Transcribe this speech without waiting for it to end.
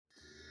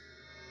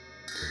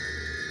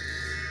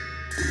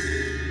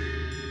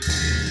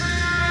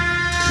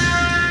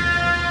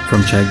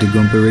From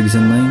Chagdagompa Riggs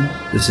and Lane,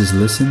 this is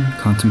Listen,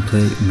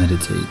 Contemplate,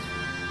 Meditate,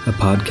 a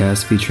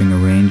podcast featuring a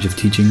range of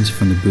teachings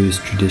from the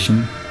Buddhist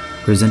tradition,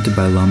 presented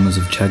by Lamas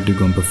of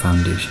Chagdagompa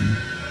Foundation.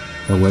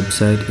 Our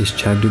website is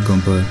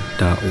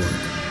chagdagompa.org.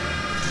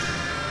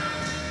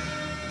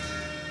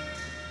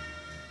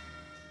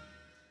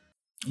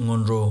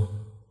 Ngonro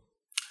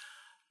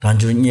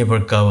Tanjung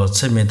Nyebarkawa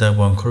Semeta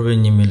Wan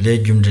Kurbenimi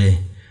Legumde.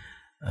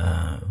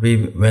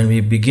 When we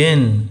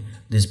begin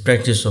this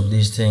practice of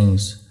these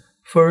things,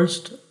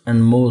 first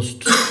and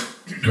most,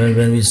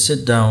 when we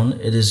sit down,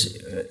 it is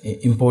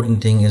important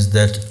thing is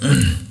that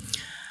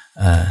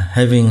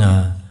having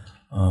a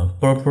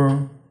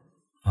proper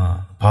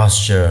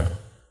posture.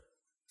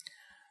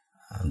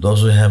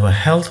 Those who have a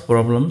health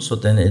problem, so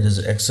then it is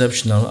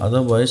exceptional.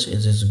 Otherwise,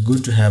 it is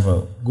good to have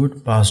a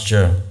good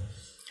posture,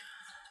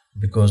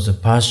 because the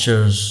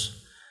postures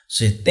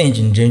say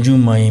tenjin jenju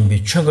mayin bi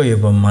chaga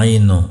yoba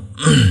mayin no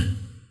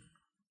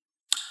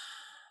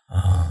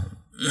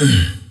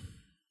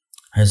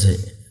has a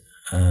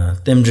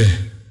temder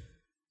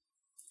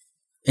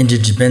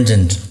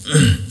interdependent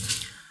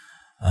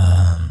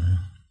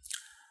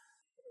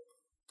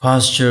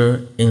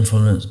posture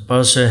influence.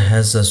 Posture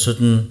has a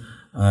certain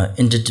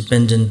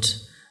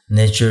interdependent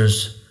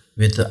natures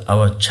with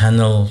our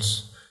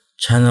channels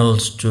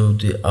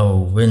to our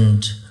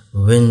wind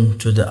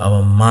to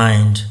our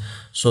mind.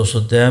 So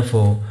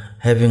therefore,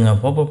 having a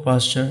proper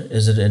posture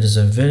it is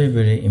a very,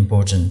 very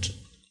important.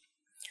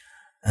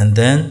 And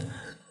then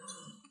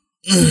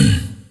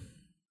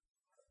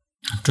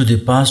to the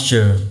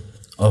posture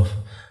of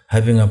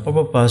having a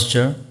proper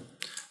posture,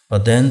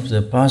 but then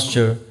the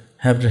posture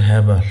have to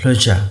have a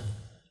hlocha.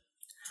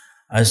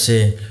 I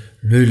say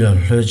lula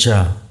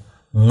hlocha,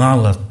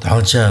 ngala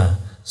dalcha,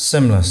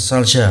 semla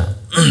salcha.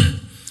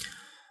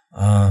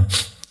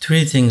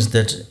 Three things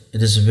that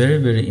it is very,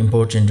 very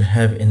important to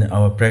have in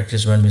our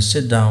practice when we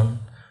sit down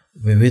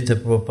with the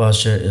proper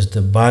posture is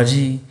the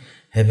body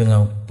having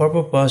a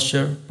proper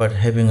posture, but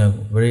having a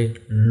very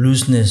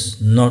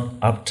looseness, not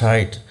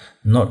uptight,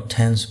 not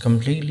tense,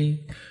 completely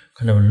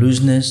kind of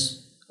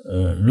looseness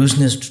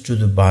to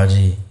the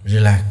body,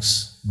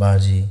 relax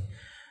body.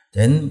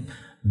 Then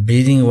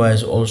breathing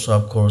wise also,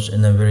 of course,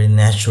 in a very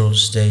natural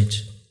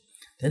state.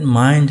 Then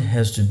mind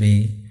has to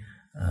be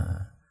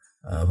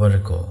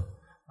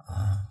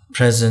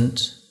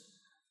present,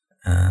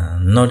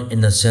 not in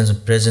the sense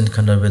of present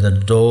kind of with a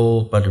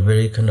dull, but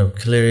very kind of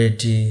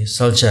clarity,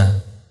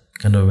 salcha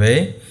kind of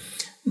way.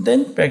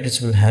 Then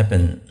practice will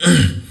happen.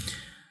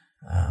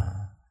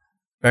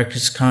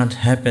 Practice can't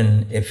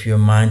happen if your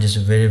mind is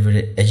very,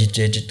 very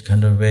agitated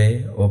kind of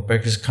way, or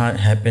practice can't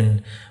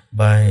happen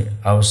by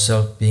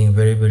ourselves being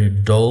very, very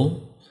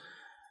dull.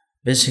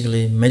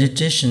 Basically,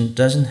 meditation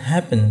doesn't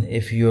happen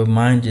if your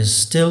mind is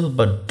still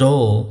but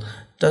dull.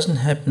 Doesn't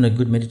happen a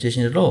good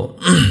meditation at all.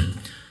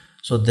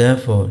 So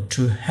therefore,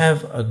 to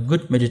have a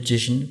good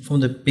meditation, from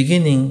the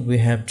beginning, we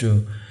have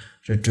to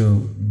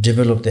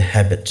develop the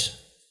habit.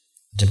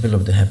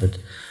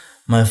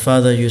 My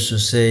father used to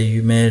say,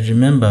 you may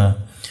remember,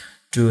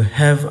 to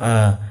have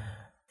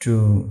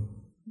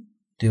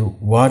the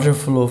water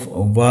flow of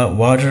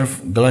water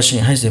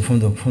gushing from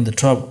the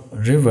top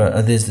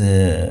river. There's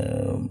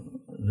the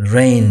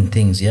rain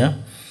things, yeah.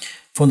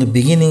 From the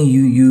beginning,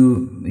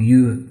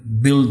 you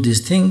build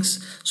these things,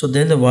 so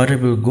then the water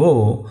will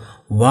go.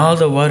 While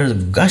the water is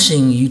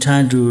gushing, you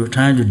trying to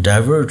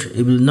divert.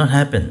 It will not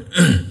happen.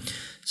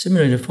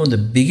 Similarly, from the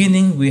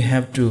beginning, we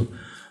have to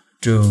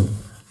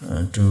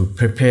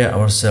prepare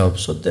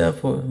ourselves. So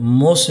therefore,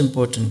 most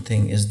important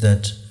thing is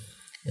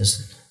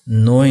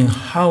knowing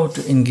how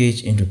to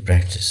engage into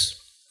practice.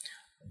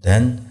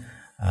 Then,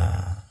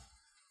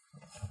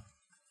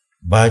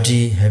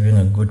 body having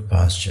a good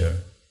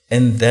posture.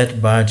 And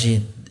that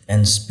body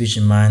and speech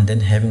and mind,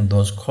 then having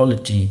those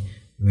quality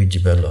we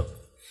develop.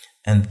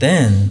 And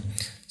then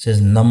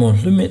says Namo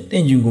Lume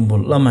Tenjungumbo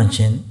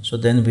Lamanchen. So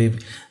then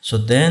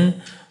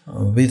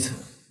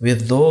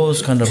with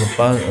those kind of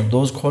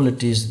those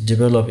qualities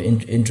develop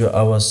into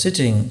our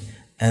sitting,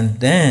 and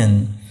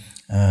then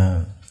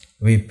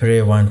we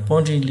pray one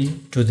pointedly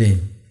to the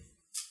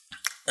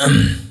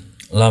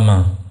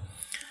Lama.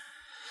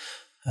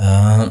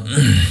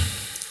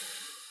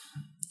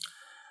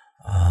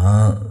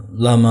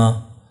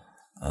 Lama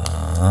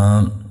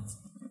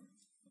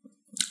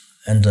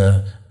and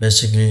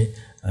basically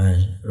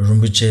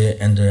Rinpoche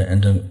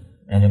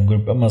and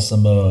Guru Padma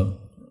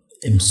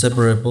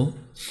inseparable,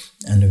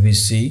 and we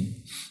see,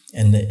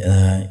 and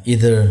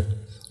either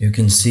you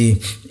can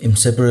see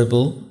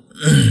inseparable,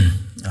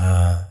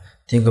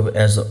 think of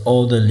as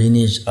all the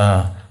lineage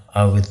are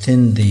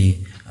within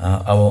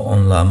our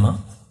own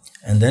Lama,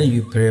 and then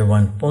you pray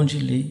one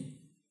pointedly,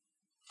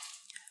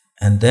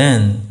 and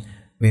then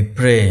we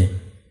pray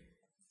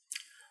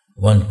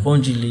one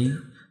pointedly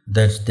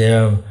that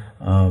their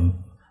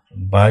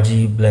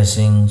body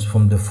blessings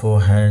from the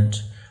forehead,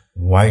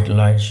 white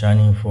light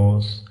shining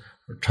forth,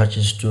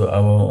 touches to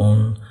our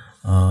own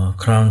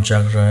crown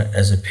chakra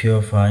as a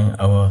purifying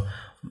our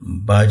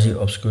body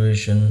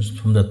obscurations,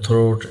 from the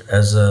throat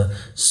as the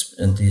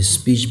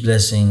speech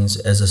blessings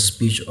as a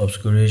speech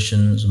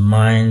obscurations,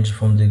 mind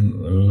from the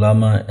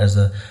Lama as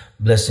the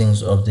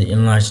blessings of the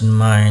enlightened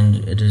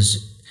mind. It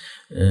is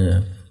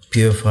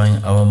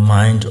purifying our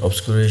mind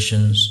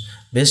obscurations,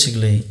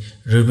 basically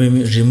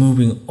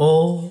removing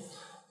all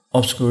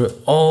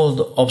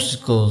the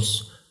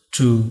obstacles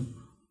to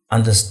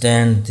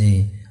understand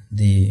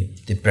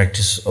the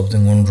practice of the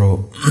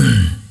Ngondro.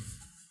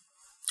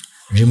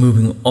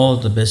 Removing all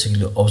the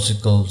basically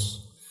obstacles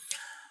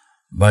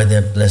by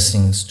their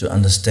blessings to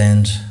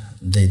understand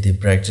the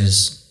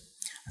practice.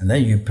 And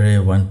then you pray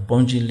one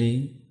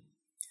Ponjili,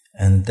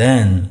 and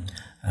then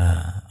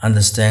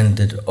understand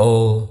that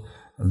all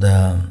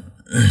the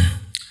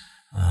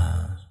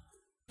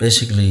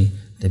basically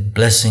the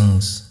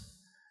blessings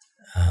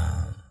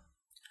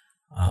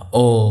are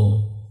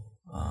all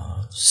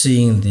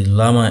seeing the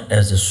Lama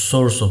as the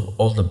source of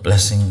all the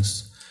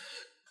blessings.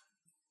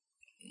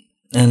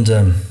 And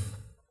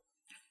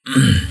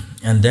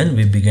and then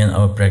we begin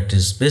our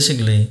practice.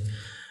 Basically,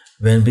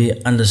 when we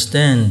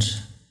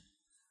understand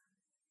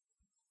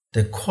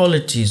the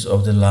qualities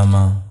of the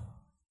Lama,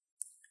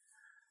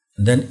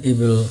 then it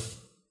will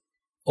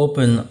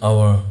open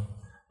our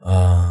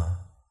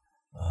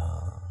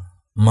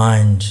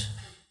mind.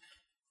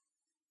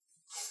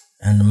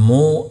 And the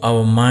more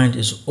our mind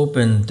is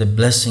open, the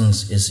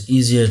blessings is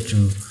easier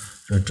to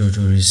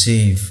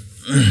receive.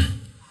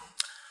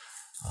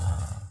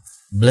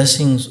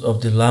 Blessings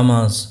of the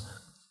Lamas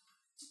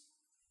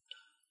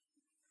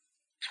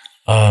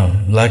are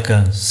like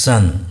a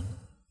sun,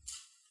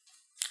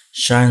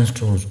 shines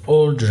towards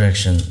all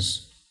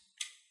directions.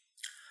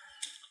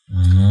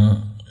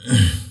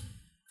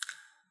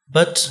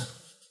 But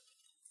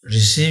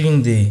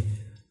receiving the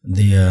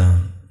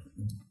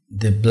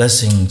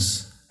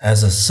blessings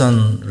as a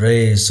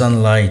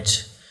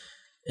sunlight,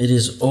 it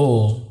is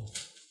all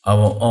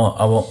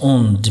our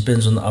own,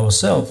 depends on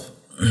ourselves.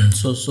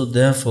 So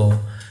therefore,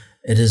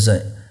 it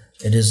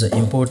is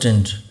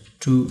important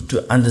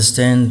to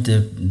understand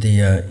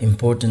the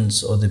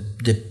importance or the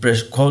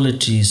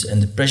qualities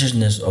and the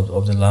preciousness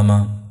of the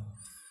Lama,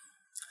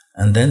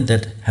 and then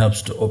that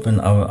helps to open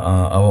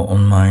our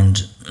own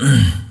mind.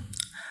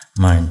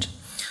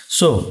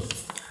 So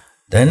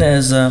then,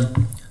 as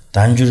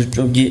Tanjuru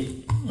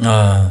Chogyi,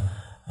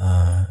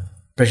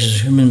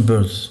 precious human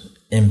birth,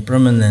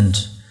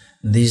 impermanent,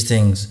 these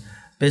things,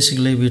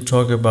 basically we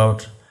talk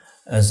about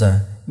as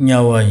a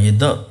Nyawa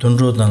Yeda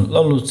Tundrodan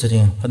Lalu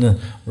Sering Hadan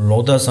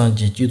Loda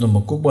Sanji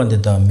Chidom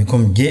Kubandita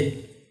Mikum Ge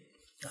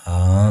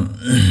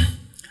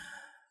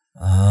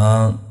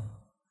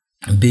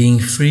being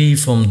free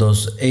from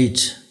those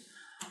 8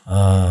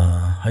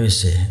 how you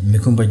say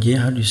Mikumba Ge,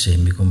 how do you say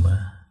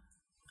Mikumba?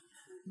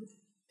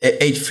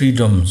 8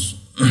 freedoms.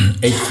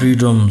 8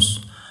 freedoms.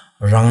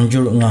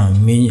 Rangjur nga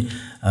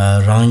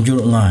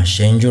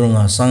shenjur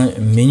nga sang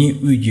mini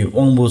uji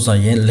ongbo sa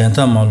yen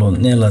lenta malo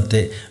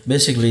nelate.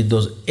 Basically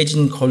those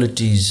 18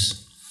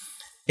 qualities,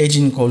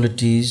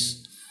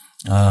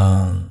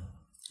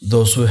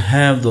 those who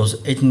have those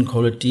 18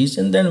 qualities,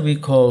 and then we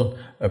call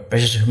a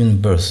precious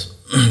human birth.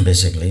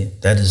 Basically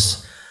that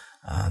is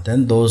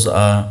then those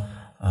are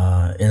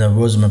in the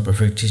words of my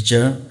perfect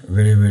teacher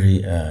very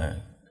very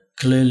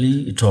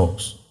clearly it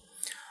talks.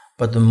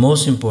 But the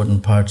most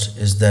important part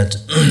is that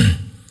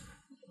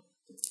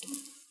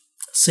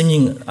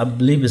singing, I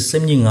believe is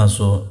singing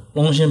also.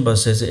 Longshenpa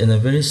says it in a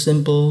very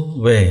simple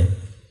way.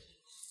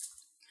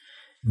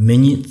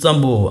 Mini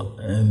Tsambowa,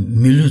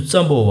 Milu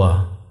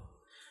Tsambowa,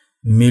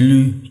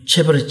 Milu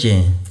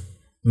Cheparche,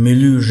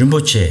 Milu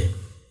Rinpoche.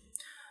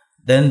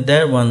 Then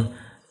that one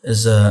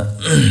is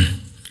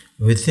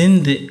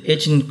within the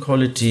 18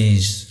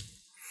 qualities.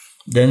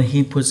 Then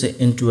he puts it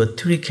into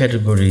 3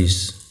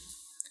 categories.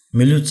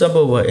 Milu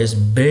Tsambowa is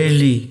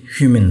barely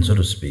human, so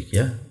to speak.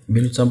 Yeah,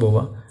 Milu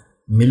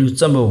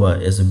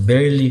Tsambowa is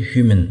barely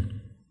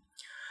human.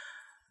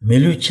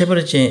 Milu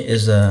Cheparche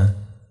is a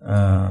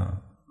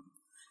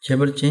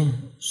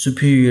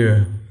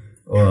superior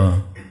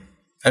or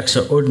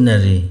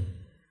extraordinary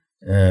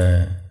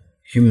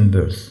human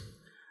birth.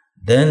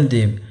 Then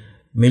the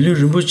Milu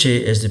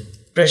Rinpoche is the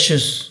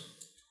precious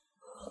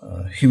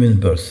human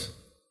birth.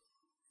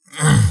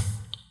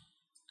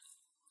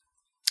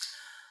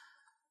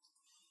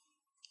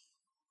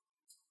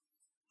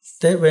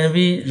 That when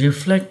we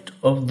reflect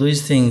of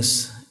these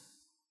things,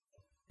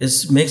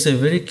 it makes it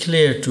very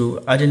clear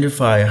to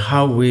identify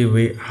where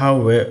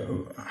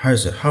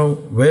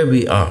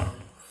we are.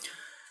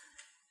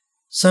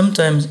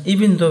 Sometimes,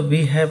 even though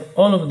we have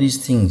all of these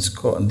things,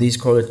 these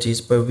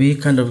qualities, but we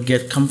kind of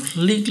get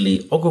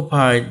completely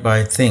occupied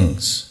by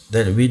things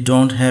that we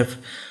don't have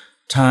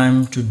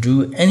time to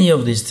do any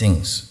of these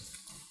things.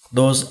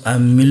 Those are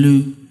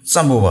Milu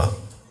Tsambowa.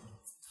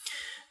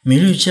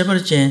 Milu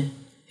Cheparche,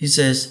 he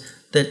says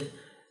that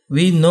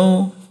we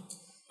know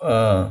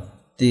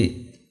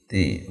the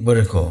what do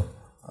you call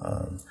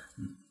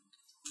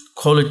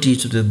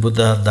qualities of the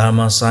Buddha,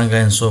 Dharma,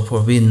 Sangha, and so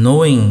forth. We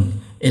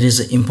knowing it is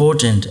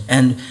important,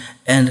 and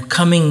and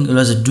coming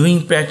as doing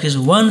practice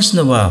once in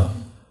a while,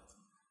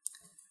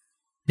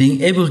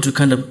 being able to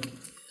kind of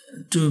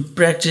to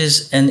practice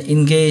and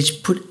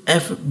engage, put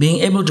effort, being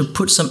able to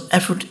put some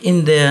effort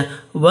in there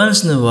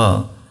once in a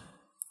while.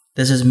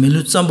 This is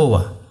Milu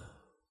Tsambowa.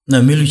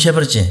 No, Milu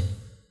Cheparche.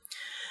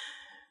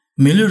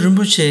 Milu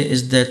Rinpoche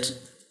is that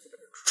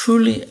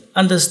truly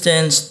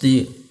understands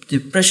the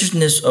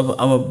preciousness of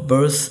our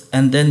birth,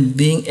 and then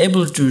being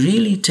able to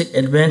really take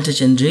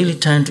advantage and really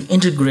trying to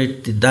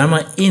integrate the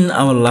Dharma in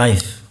our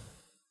life,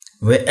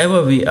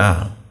 wherever we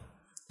are.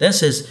 That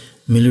says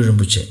Milu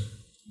Rinpoche.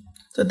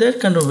 So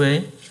that kind of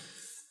way,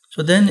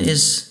 so then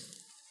is,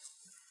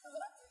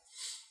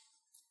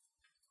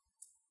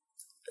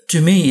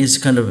 to me, it's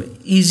kind of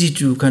easy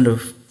to kind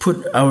of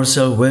put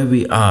ourselves where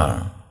we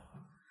are.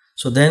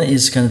 So then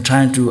it's kind of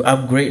trying to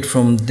upgrade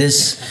from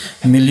this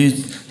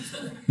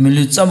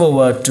Milu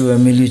Tsambowa to a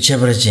Milu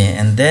Cheparche,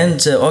 and then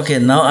say, okay,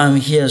 now I'm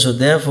here, so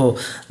therefore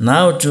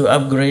now to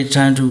upgrade,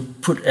 trying to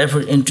put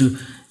effort into,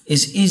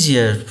 is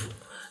easier,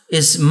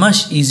 is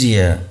much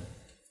easier.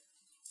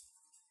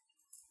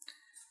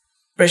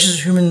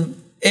 Precious human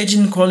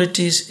aging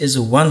qualities is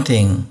one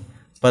thing,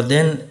 but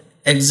then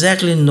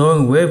exactly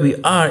knowing where we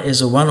are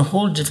is one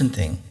whole different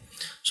thing.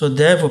 So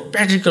therefore,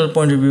 practical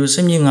point of view,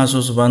 Semying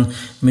Asos one,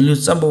 Milu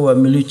Tsambowa,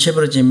 Milu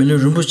Cheparche, Milu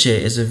Rinpoche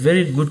is a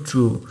very good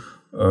to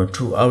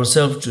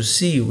ourselves to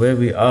see where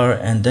we are,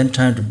 and then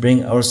trying to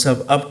bring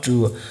ourselves up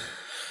to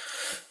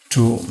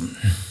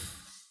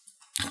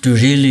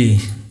really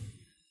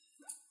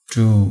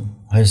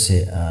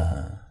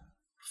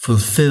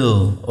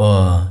fulfill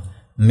or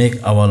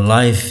make our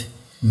life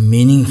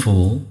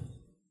meaningful,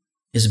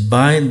 is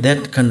by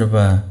that kind of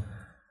a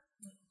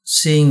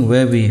seeing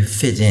where we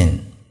fit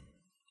in.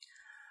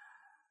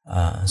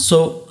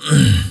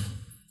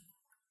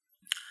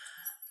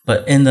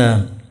 But in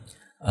the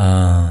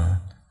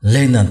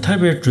Lena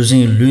Taber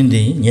Trusing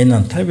Lundi,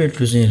 Yena Taber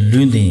Trusing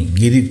Lundi,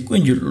 Gidi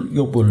Kunju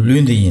Yopo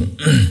Lundi.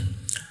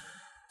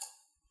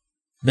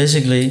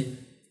 Basically,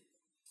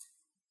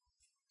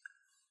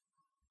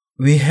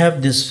 we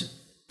have this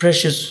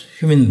precious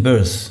human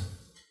birth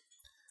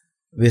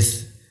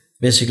with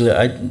basically,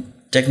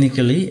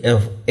 technically,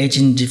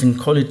 18 different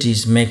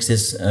qualities makes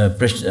this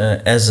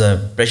as a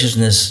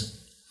preciousness.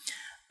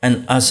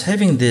 And us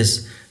having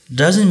this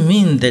doesn't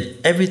mean that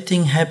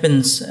everything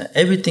happens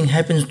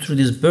through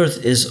this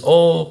birth is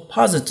all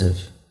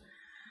positive.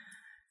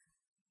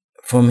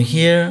 From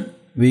here,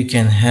 we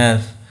can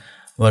have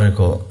what I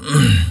call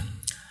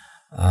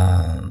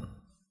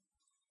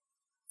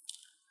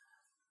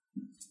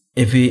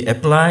if we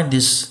apply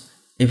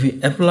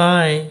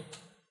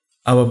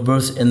our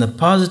birth in a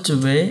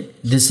positive way,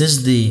 this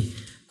is the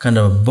kind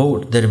of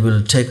boat that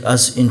will take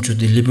us into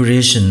the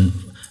liberation,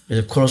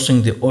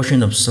 crossing the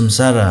ocean of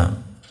samsara.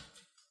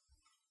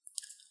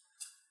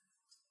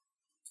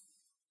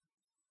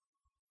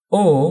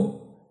 Or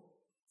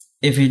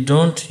if we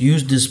don't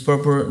use this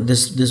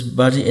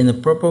body in a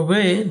proper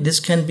way, this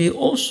can be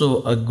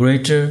also a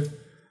greater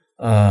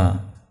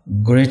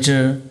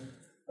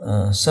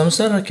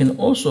samsara can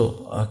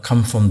also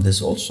come from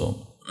this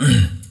also.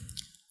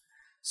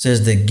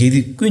 Says the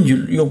Giri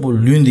Kunju Yopo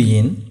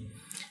Lundiyin.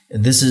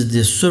 This is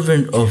the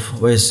servant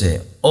of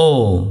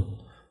all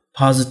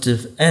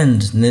positive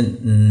and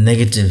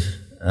negative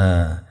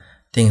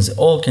things.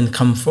 All can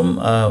come from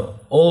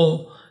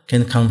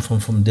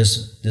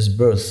this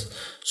birth.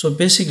 So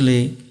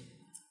basically,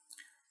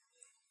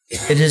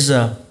 it is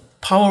a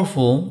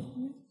powerful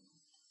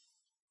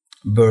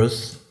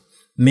birth.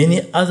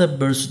 Many other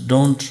births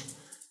don't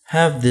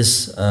have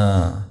this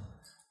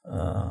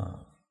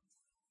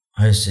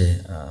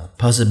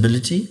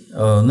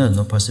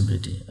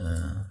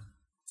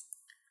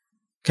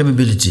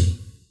capability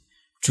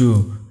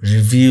to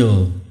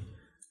reveal,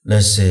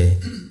 let's say,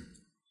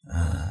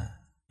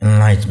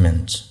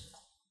 enlightenment.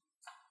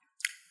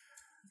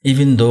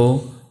 Even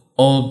though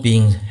all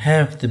beings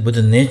have the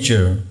Buddha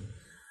nature,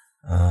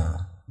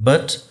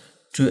 but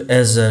to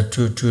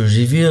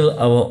reveal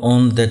our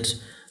own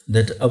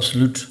that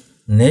absolute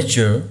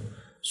nature,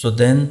 so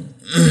then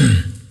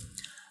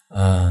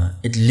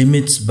it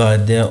limits by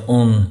their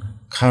own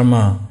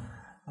karma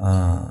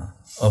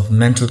of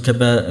mental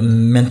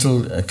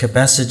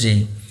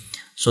capacity,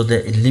 so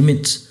that it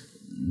limits.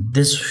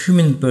 This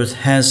human birth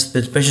has,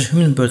 the precious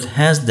human birth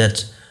has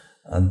that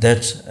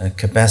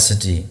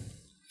capacity.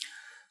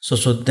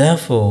 So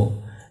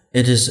therefore,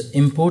 it is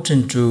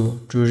important to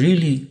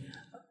really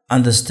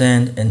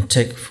understand and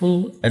take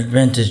full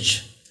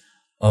advantage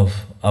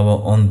of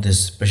our own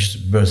this precious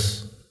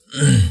birth.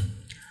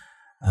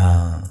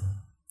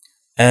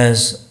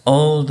 As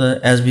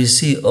we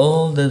see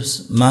all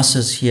the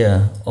masters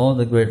here, all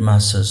the great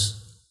masters,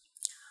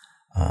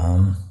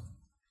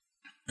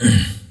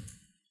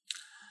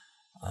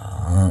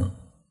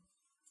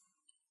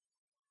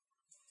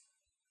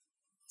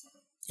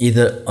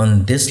 either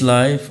on this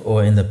life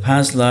or in the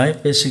past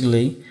life,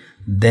 basically,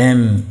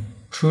 them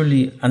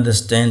truly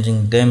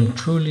understanding, them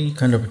truly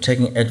kind of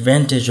taking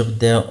advantage of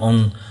their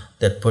own,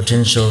 that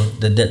potential,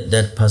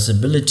 that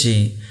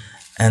possibility,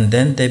 and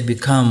then they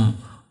become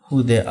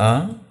who they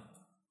are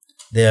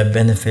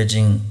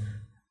benefiting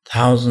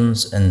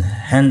thousands and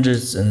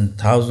hundreds and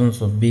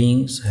thousands of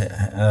beings,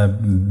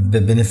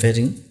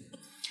 benefiting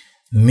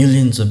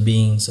millions of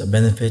beings are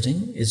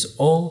benefiting. It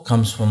all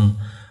comes from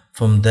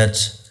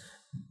that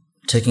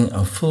taking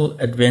a full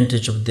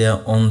advantage of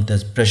their own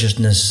that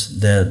preciousness,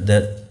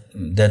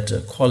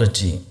 that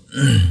quality.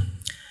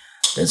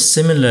 Then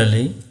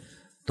similarly,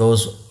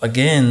 those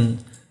again,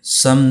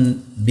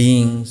 some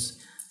beings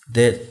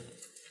that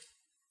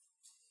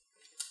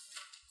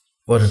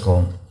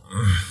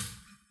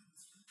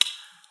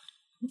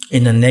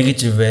in a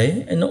negative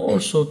way, and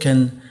also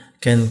can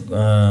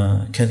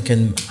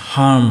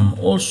harm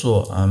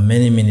also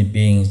many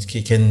beings,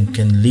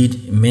 can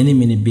lead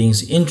many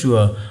beings into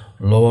a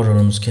lower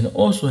realms, can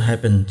also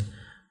happen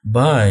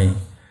by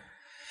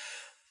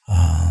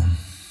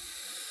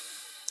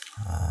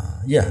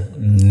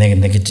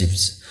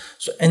negatives.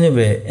 So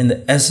anyway, in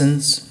the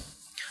essence,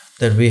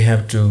 that we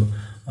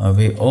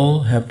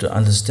all have to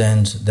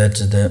understand that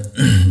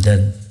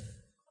that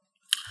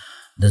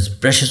this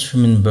precious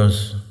human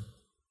birth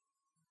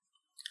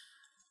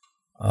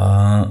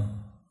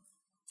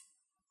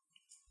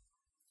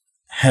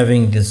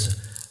having this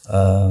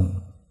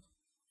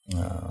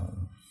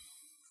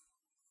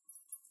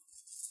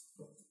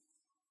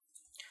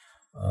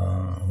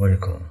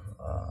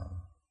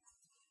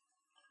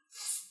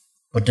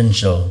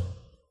potential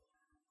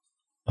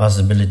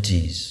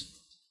possibilities,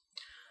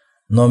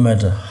 no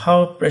matter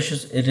how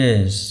precious it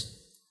is.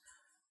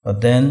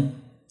 But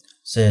then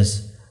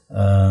says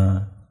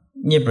no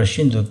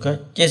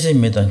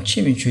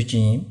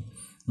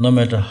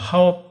matter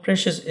how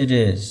precious it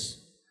is,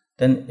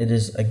 then it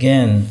is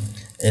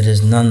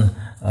none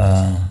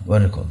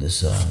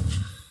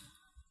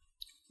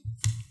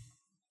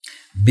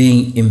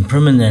being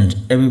impermanent.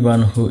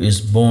 Everyone who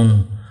is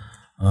born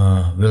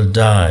will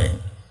die,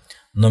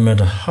 no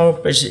matter how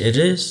precious it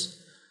is,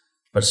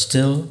 but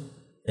still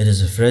it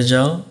is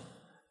fragile,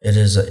 it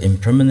is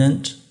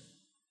impermanent.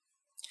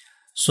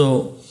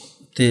 So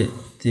the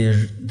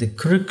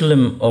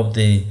curriculum of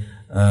the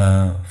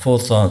Four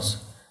Thoughts,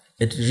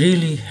 it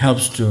really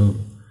helps to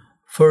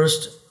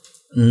first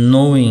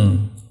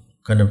knowing,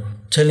 kind of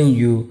telling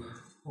you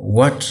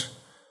what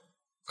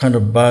kind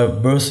of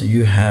birth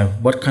you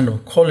have, what kind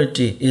of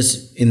quality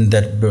is in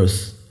that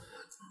birth.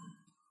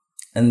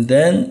 And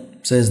then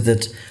says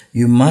that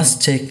you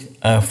must take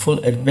a full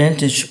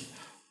advantage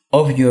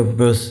of your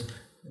birth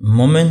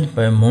moment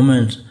by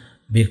moment,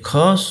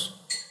 because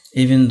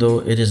even though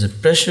it is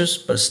precious,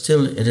 but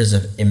still it is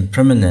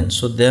impermanent.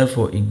 So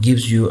therefore it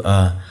gives you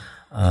a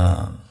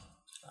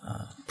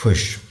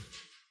push.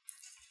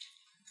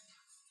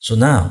 So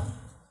now,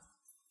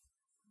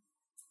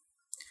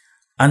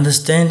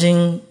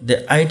 understanding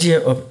the idea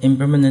of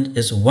impermanent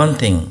is one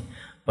thing,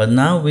 but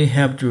now we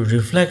have to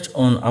reflect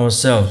on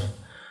ourselves.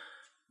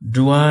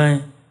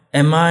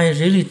 Am I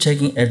really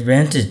taking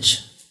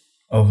advantage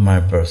of my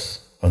birth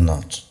or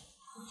not?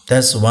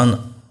 That's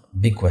one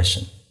big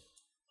question.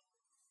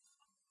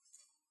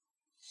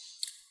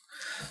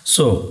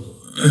 So,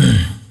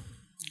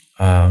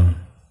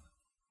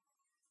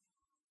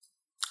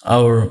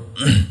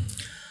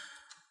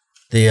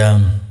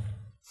 the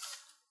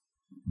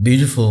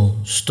beautiful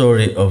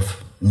story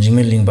of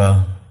Nyingma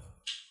Lingpa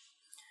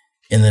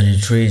in the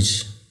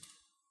retreat.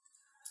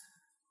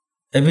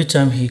 Every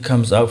time he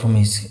comes out from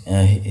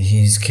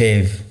his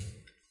cave,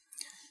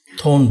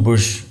 thorn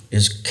bush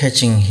is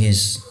catching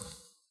his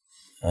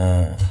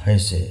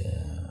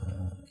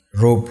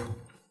rope.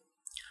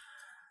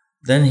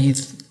 Then he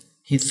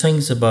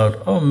thinks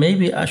about,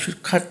 maybe I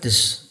should cut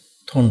this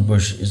thorn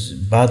bush, is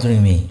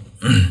bothering me.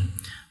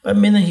 But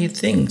when he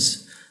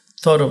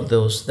thought of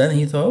those, then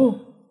he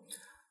thought,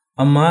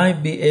 I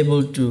might be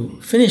able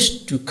to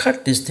finish to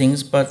cut these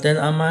things, but then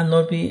I might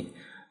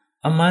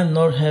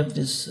not have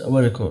this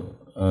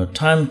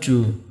time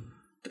to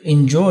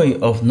enjoy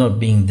of not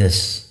being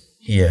this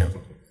here.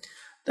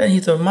 Then he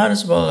thought, might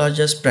as well I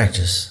just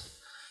practice.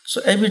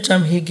 So every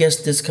time he gets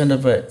this kind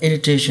of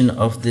irritation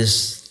of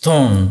this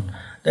thorn,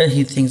 then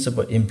he thinks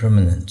about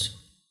impermanent.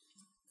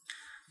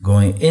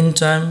 Going in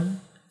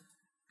time,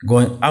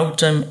 going out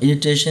time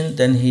irritation,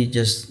 then he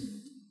just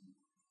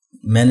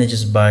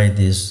manages by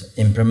these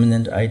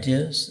impermanent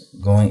ideas.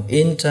 Going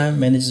in time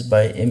manages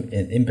by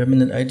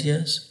impermanent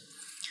ideas.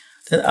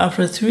 Then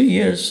after 3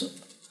 years,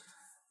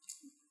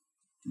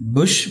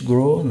 bush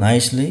grow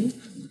nicely,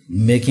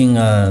 making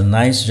a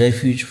nice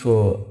refuge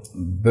for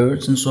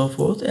birds and so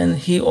forth. And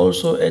he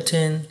also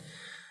attained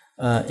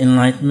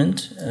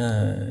enlightenment.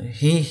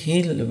 He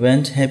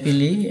went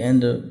happily,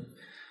 and the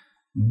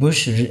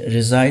bush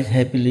reside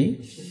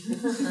happily.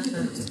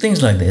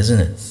 Things like that, isn't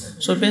it?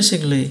 So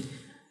basically,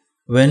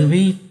 when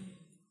we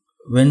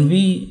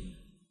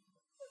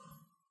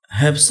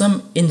have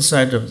some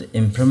insight of the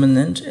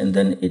impermanent, and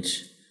then it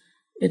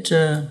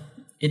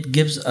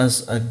gives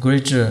us a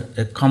greater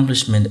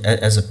accomplishment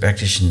as a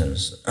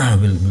practitioners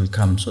will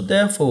come. So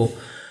therefore,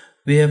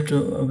 we have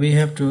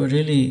to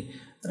really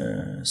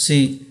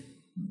see,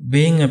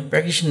 being a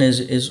practitioner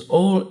is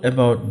all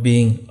about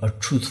being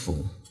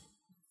truthful.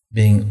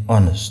 being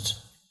honest.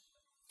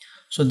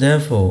 So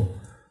therefore,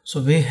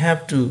 we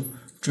have to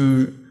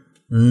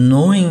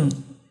knowing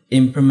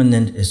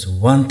impermanent is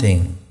one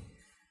thing.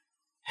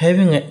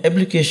 Having an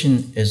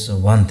application is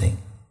one thing.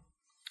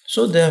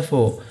 So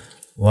therefore,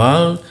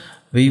 while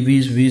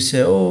we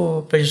say,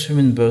 oh, precious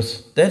human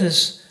birth, that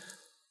is,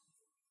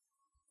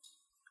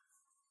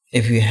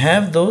 if you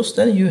have those,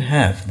 then you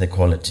have the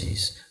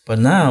qualities. But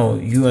now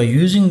you are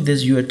using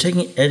this, you are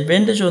taking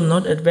advantage or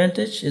not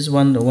advantage is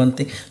one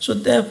thing. So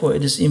therefore,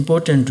 it is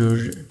important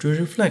to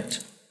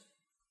reflect.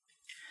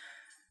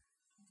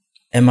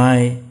 Am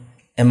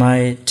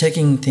I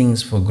taking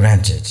things for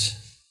granted?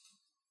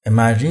 Am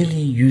I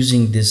really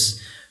using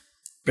this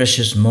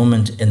precious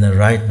moment in the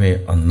right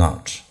way or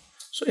not?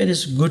 So it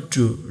is good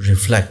to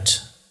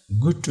reflect.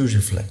 Good to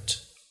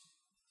reflect.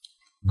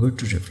 Good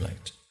to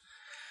reflect.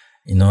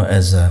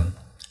 As a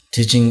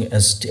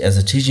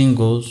teaching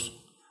goes,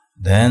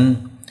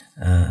 then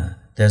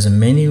there's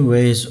many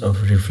ways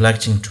of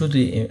reflecting to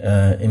the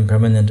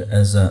impermanent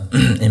as a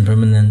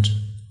impermanent.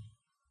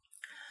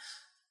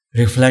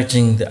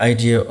 Reflecting the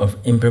idea of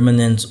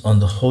impermanence on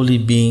the holy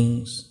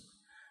beings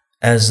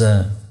as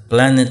a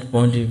planet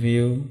point of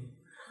view,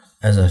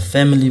 as a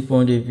family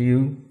point of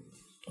view.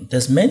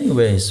 There's many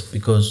ways,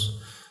 because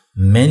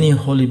many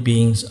holy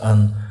beings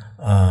are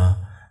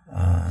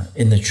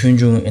in the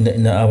Chunjung,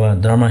 in our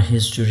Dharma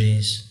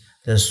histories.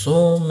 There's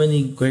so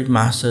many great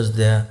masters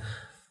there.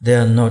 They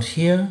are not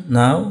here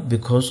now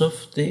because of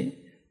the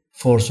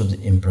force of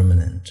the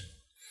impermanent.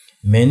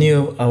 Many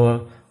of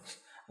our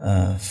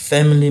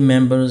family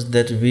members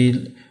that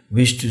we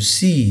wish to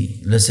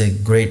see, let's say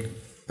great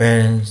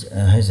parents,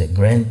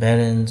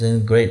 grandparents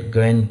and great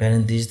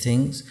grandparents, these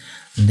things,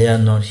 they are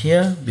not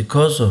here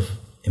because of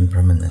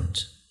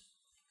impermanent.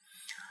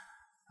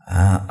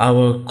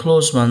 Our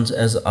close ones,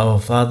 as our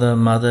father,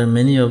 mother,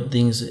 many of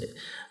things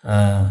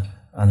are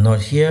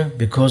not here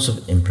because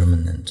of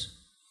impermanent.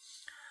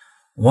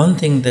 One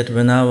thing that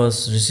when I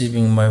was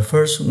receiving my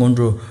first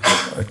Ngondro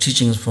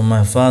teachings from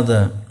my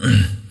father,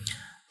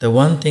 the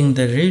one thing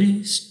that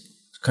really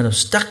kind of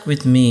stuck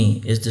with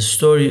me is the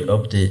story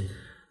of the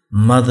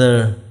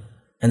mother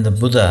and the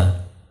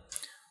Buddha.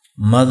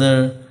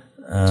 Mother,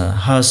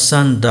 her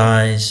son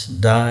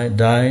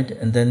died,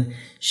 and then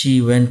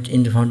she went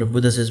in front of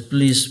Buddha, says,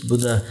 please,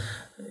 Buddha,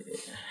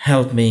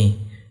 help me,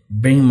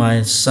 bring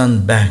my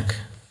son back.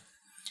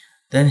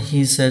 Then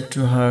he said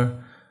to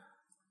her,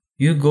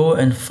 you go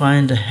and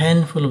find a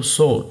handful of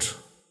salt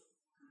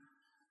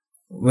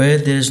where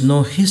there is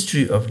no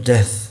history of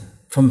death.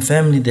 From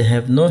family they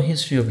have no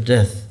history of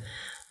death.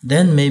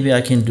 Then maybe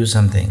I can do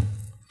something.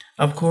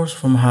 Of course,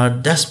 from her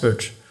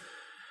desperate,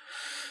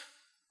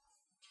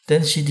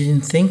 then she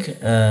didn't think,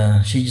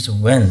 she just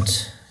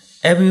went.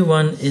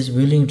 Everyone is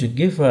willing to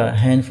give her a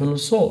handful of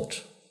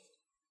salt.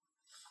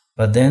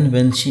 But then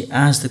when she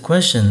asked the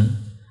question,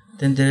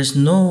 then there is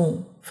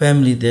no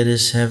family that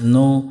have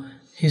no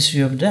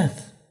history of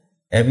death.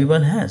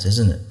 Everyone has,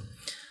 isn't it?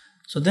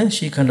 So then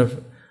she kind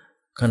of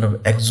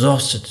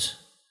exhausted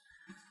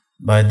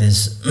by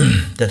this,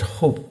 that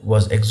hope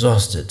was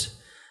exhausted.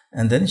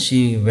 And then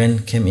she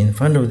came in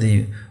front of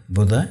the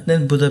Buddha.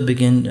 Then Buddha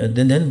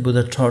then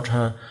Buddha taught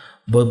her,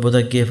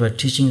 Buddha gave her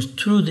teachings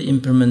through the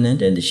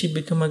impermanent, and she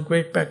became a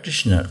great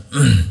practitioner.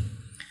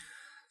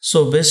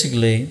 So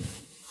basically,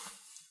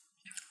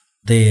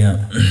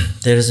 there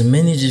is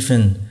many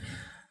different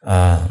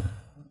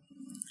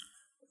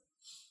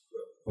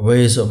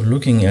ways of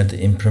looking at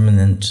the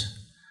impermanent,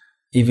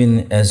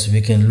 even as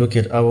we can look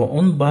at our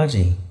own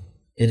body.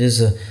 It is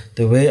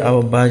the way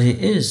our body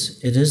is.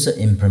 It is an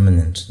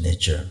impermanent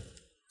nature.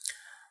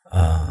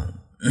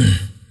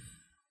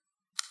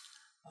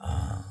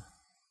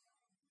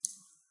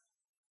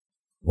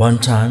 One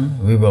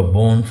time we were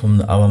born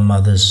from our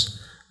mother's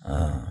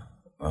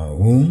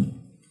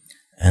womb,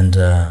 and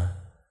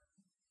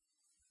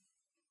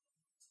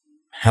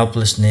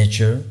helpless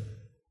nature,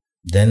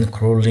 then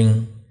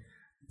crawling,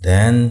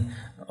 then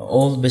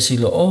all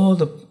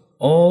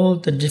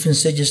the different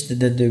stages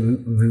that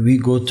we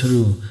go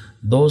through.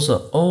 Those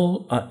are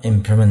all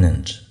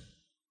impermanent.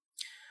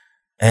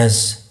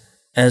 As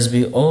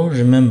we all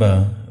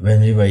remember, when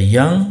we were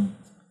young,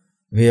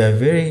 we are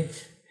very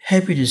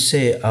happy to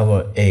say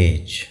our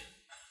age.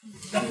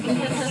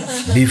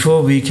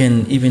 Before we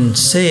can even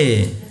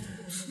say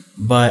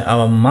by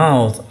our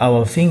mouth,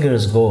 our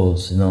fingers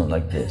goes,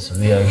 like this.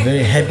 We are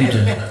very happy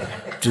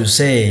to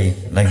say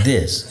like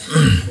this.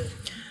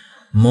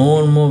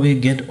 More and more we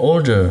get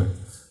older,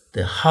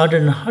 the harder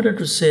and harder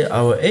to say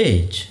our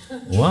age.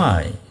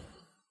 Why?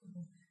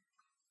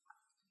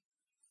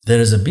 There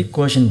is a big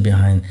question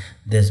behind.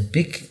 There's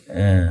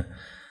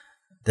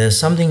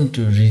something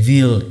to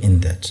reveal in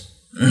that.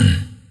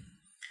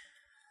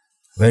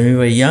 When we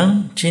were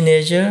young,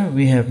 teenager,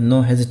 we have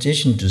no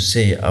hesitation to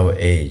say our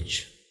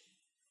age.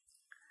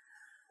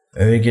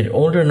 When we get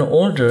older and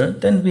older,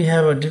 then we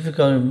have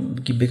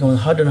become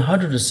harder and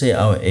harder to say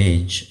our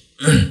age.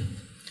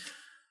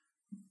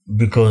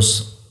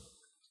 Because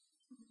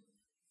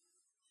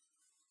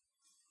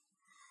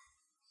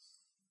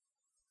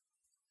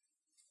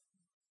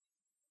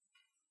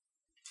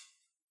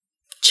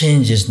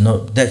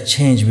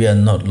change we are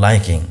not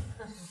liking.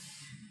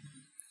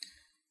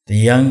 The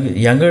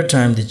younger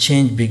time, the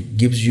change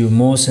gives you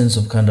more sense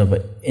of kind of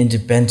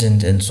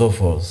independent and so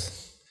forth.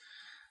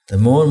 The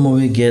more and more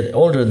we get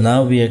older,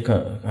 now we are,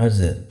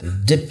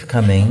 the dip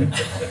coming,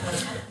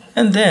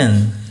 and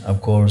then,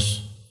 of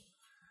course,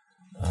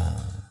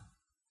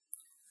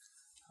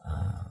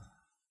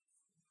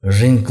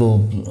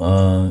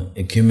 wrinkle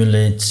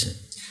accumulates.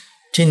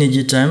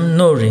 Teenage time,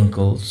 no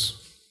wrinkles.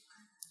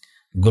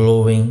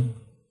 Glowing,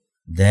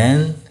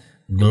 then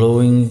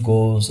glowing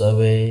goes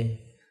away,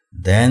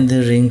 then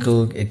the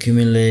wrinkle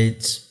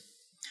accumulates,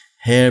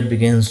 hair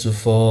begins to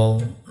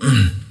fall,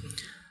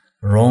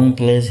 wrong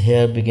place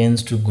hair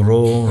begins to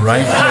grow,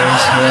 right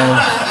place hair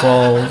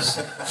falls,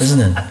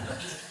 isn't it?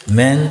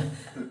 Men,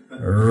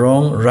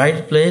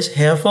 right place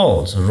hair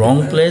falls,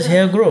 wrong place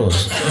hair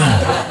grows.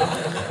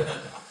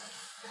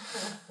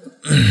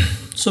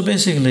 So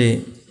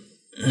basically,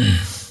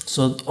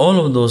 so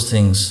all of those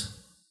things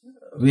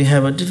we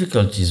have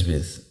difficulties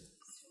with.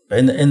 But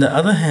on the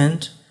other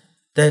hand,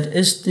 that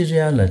is the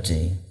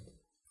reality.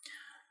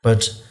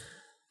 But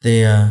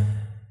they are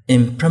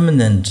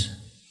impermanent.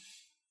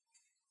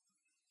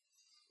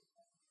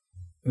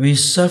 We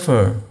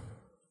suffer.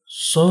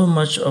 So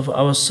much of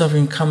our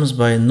suffering comes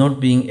by not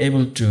being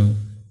able to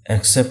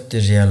accept the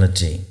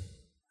reality,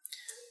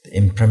 the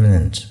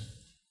impermanent.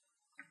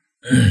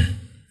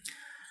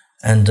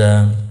 And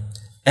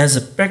as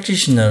a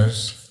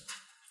practitioners,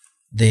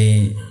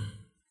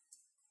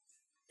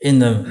 in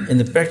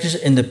the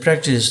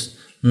practice,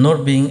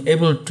 not being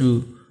able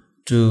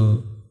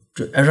to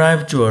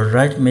arrive to a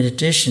right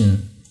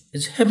meditation,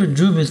 it have to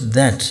do with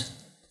that.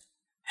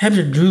 Have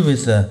to do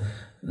with the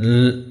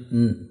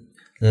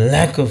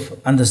lack of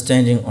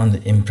understanding on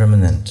the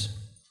impermanent,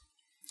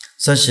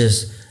 such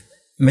as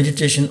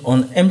meditation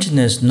on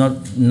emptiness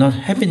not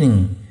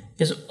happening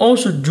is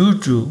also due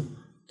to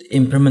the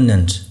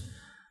impermanent,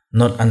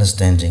 not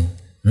understanding,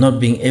 not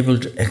being able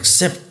to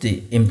accept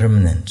the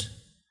impermanent.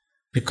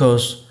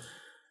 Because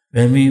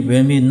when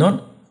we're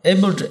not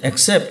able to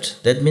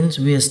accept, that means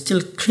we are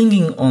still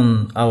clinging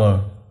on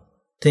our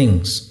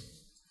things.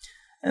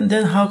 And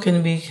then how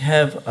can we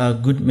have a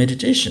good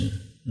meditation?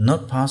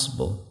 Not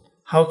possible.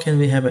 How can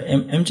we have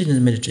an emptiness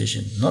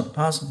meditation? Not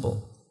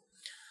possible.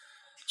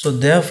 So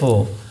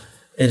therefore,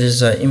 it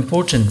is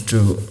important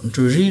to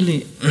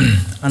really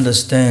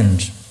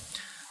understand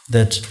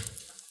that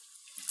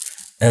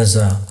as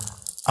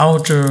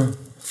outer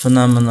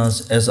phenomena,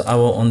 as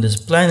our on this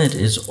planet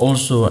is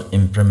also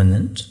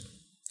impermanent,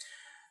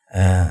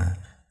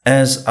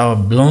 as our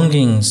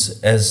belongings,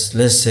 as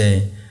let's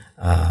say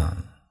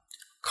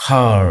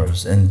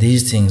cars and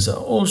these things are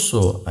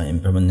also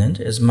impermanent.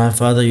 As my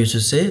father used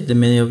to say, that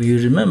many of you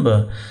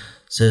remember,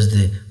 says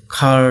the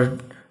car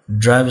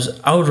drives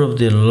out of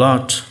the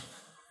lot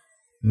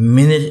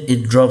minute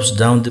it drops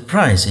down the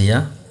price,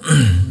 yeah?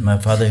 My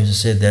father used to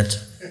say that.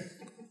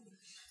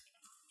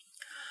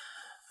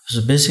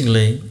 So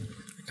basically,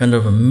 kind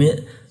of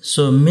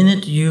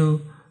minute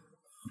you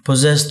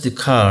possess the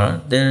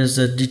car, there is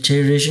a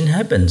deterioration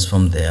happens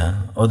from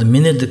there. Or the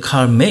minute the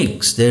car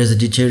makes, there is a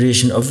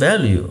deterioration of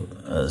value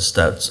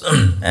starts,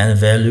 and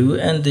value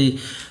and the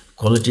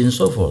quality and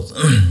so forth.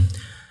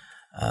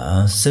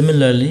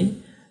 Similarly,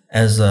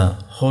 as a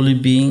holy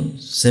being,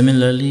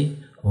 similarly,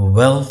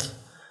 wealth,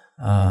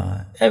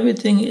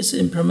 everything is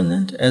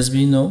impermanent, as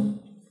we know.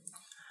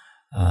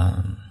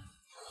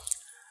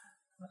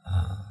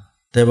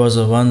 There was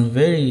one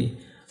very,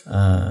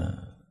 I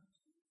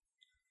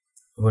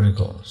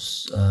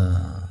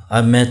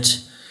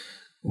met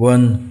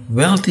one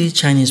wealthy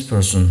Chinese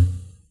person,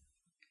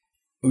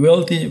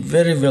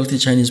 very wealthy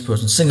Chinese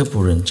person,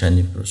 Singaporean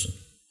Chinese person,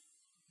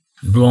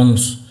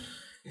 belongs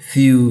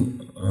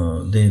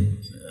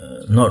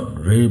not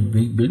really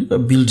big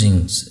but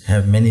buildings,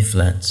 have many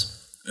flats.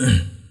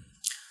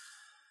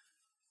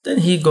 Then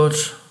he got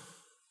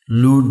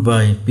lured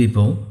by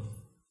people,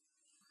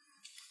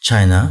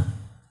 China,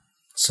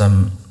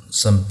 some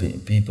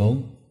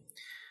people.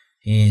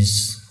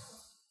 He's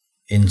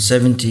in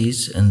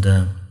 70s and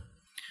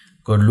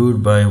got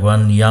lured by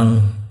one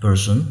young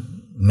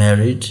person,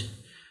 married,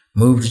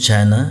 moved to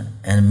China,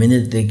 and the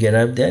minute they get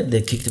out there,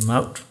 they kicked him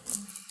out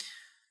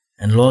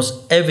and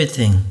lost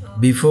everything.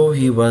 Before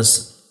he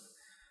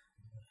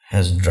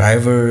has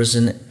drivers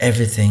and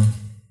everything,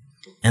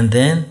 and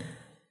then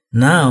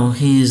now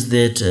he is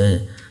that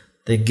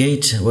the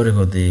gate,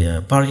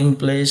 the parking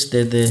place,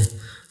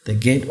 the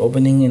gate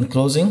opening and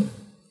closing.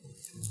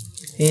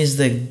 He is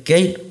the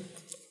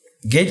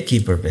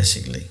gatekeeper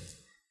basically.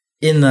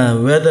 In the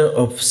weather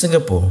of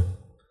Singapore,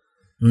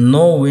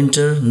 no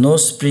winter, no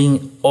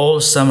spring,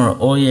 all summer,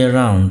 all year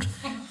round.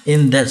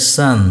 In that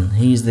sun,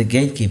 he is the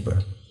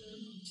gatekeeper.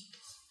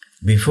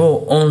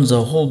 Before owns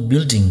a whole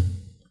building.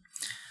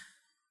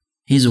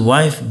 His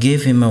wife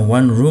gave him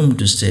one room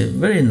to stay.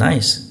 Very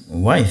nice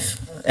wife,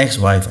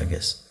 ex-wife, I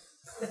guess.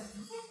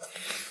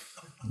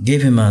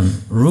 Gave him a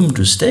room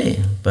to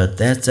stay, but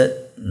that's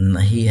it.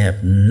 He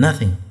had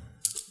nothing.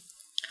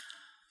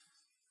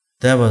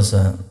 There was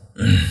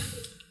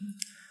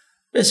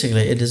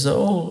Basically, it is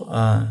all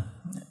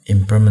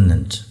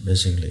impermanent,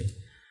 basically.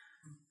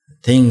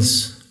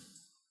 Things,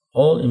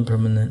 all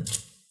impermanent.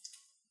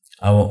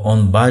 Our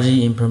own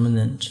body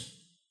impermanent.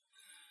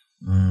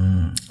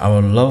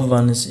 Our loved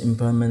one is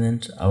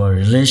impermanent. Our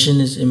relation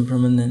is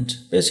impermanent.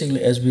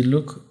 Basically, as we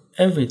look,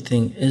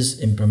 everything is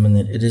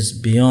impermanent. It is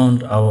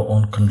beyond our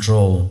own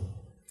control.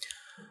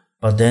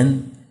 But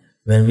then,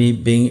 when we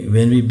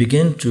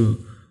begin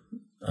to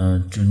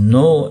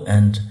know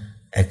and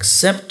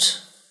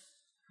accept,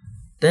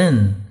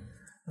 then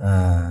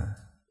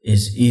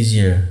it's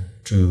easier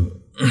to,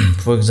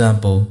 for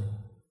example,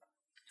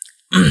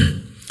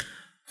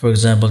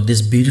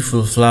 this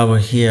beautiful flower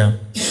here.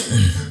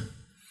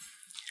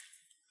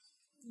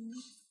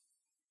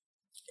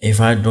 If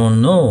I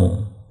don't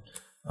know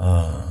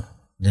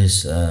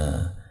these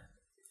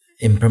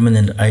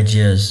impermanent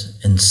ideas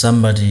and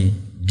somebody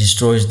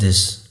destroys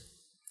this,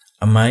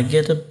 I might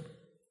get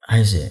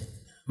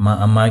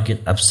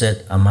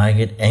upset, I might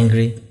get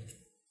angry.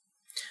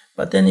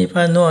 But then if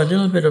I know a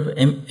little bit of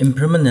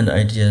impermanent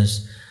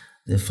ideas,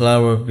 the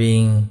flower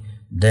being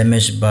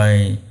damaged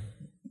by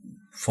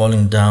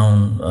falling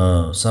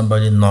down,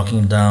 somebody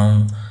knocking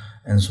down,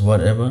 and so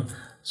whatever,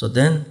 so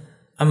then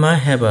I might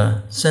have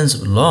a sense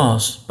of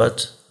loss,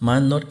 but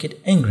might not get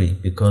angry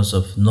because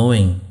of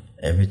knowing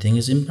everything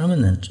is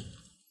impermanent.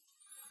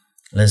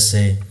 Let's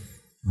say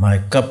my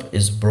cup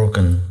is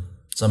broken,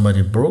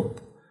 somebody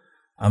broke,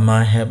 I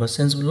might have a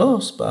sense of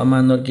loss, but I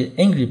might not get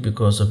angry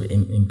because of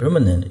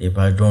impermanent. If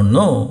I don't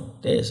know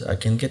this, I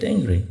can get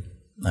angry.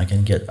 I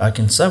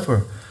can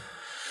suffer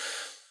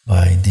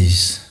by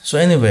this. So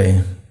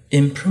anyway,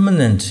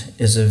 impermanent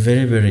is a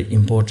very, very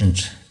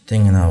important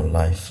thing in our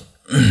life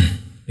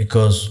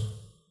because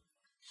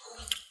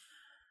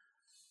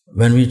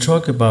when we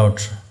talk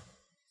about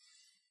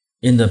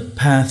in the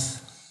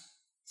path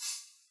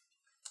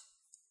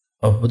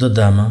of Buddha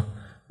Dhamma,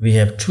 we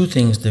have two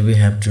things that we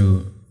have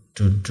to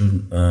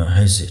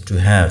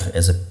have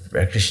as a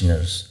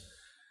practitioners: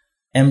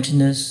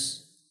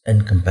 emptiness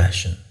and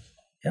compassion.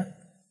 Yeah,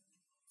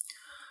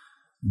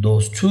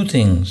 those two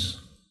things.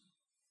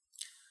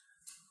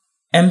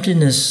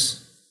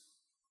 Emptiness,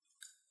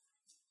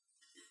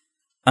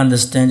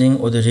 understanding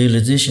or the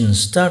realization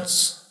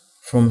starts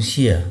from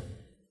here.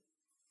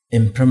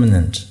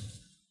 Impermanent.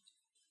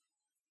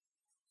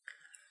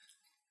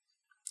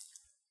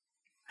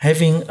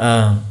 Having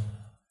a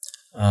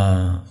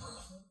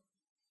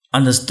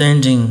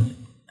understanding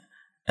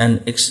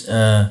and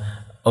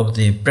of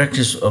the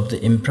practice of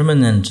the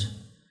impermanent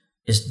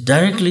is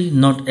directly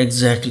not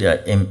exactly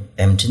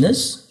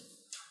emptiness,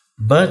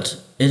 but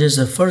it is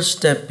a first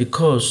step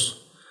because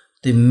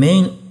the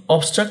main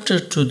obstructor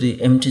to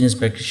the emptiness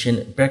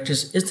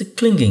practice is the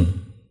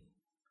clinging.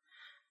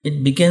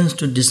 It begins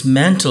to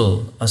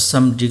dismantle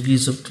some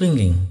degrees of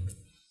clinging.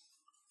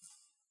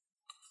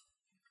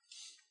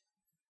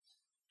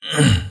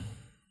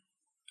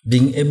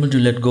 Being able to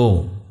let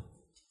go,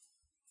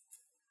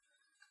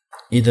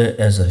 either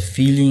as a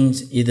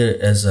feelings, either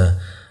as a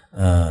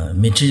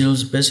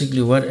materials,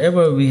 basically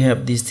whatever we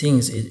have, these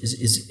things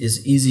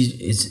is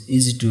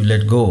easy to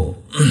let go.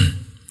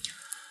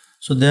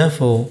 So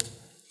therefore,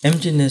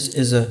 emptiness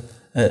is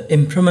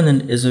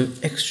impermanent is an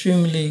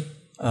extremely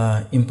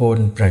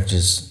important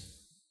practice.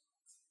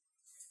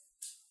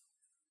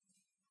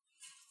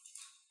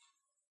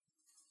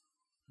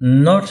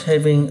 Not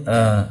having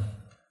a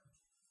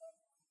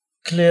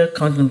clear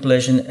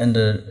contemplation and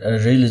a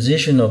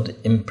realization of the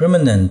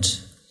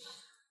impermanent,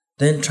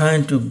 then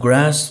trying to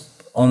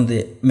grasp on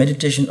the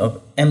meditation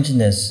of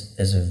emptiness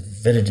is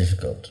very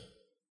difficult.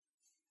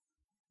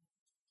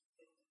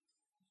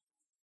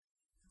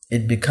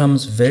 It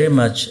becomes very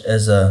much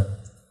as a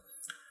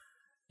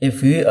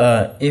if we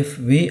are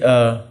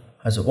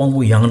as a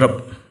wangbu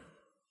yangrap,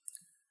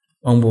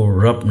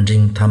 wangbu rap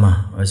nding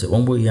tama, as a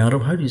wangbu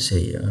yangrap, how do you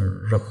say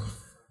rap?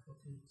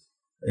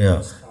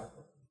 Yeah.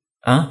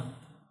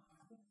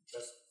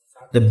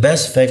 The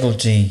best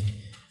faculty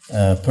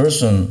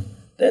person,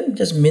 then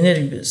just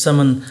minute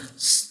someone,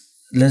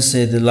 let's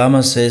say the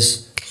Lama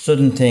says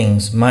certain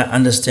things, might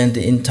understand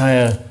the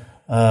entire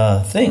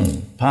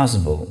thing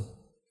possible.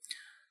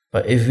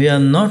 But if we are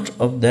not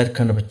of that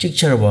kind of a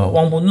chikcharwa,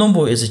 Wangbu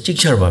Nombu is a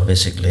chikcharwa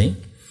basically,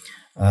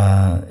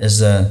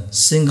 is a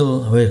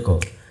single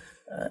vehicle.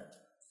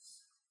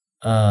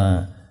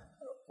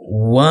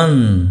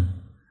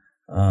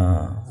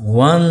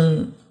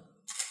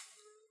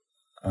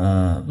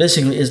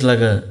 Basically is like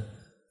a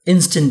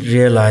instant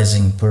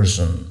realizing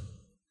person.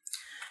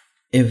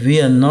 If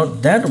we are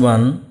not that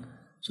one,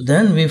 so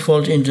then we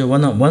fall into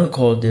one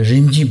called the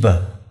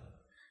Rinjiba,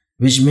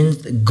 which means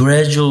the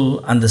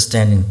gradual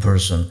understanding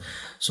person.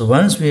 So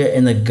once we are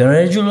in a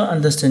gradual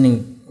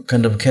understanding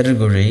kind of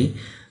category,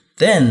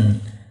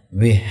 then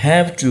we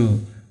have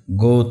to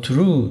go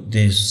through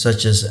this,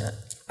 such as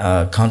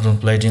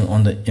contemplating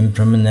on the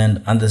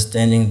impermanent,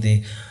 understanding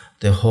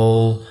the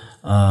whole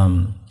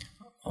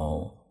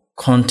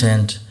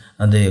content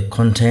and the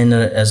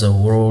container as a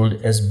world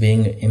as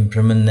being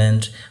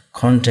impermanent,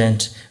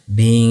 content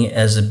being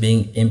as a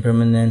being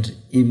impermanent,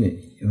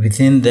 even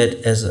within that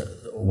as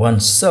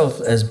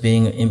oneself as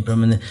being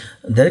impermanent,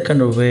 that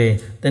kind of way,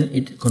 then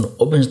it can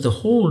opens the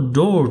whole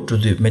door to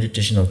the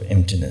meditation of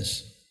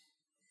emptiness.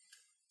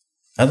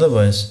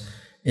 Otherwise,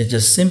 it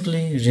just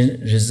simply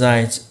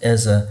resides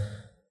as a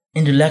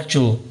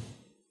intellectual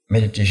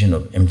meditation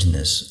of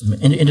emptiness,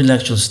 an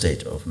intellectual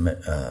state of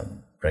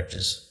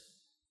practice.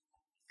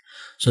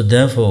 So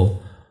therefore,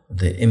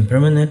 the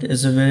impermanent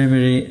is a very,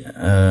 very,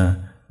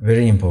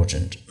 very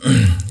important,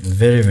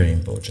 very, very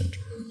important.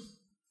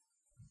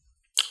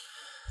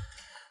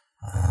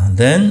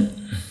 Then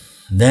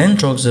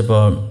talks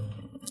about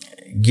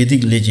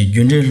gidik leji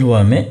gyundir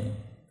luame,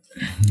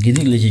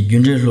 gidik leji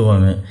gyundir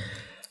luame.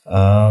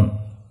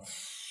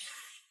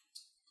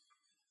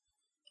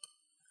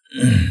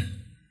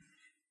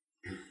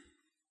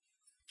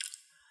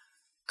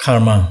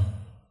 Karma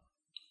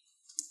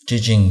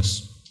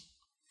teachings.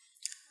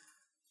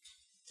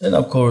 Then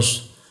of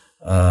course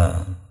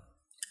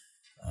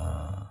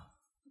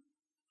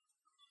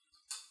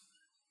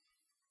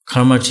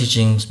karma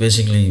teachings,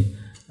 basically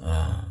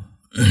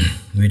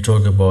we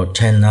talk about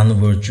 10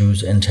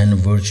 non-virtues and 10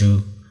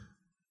 virtue.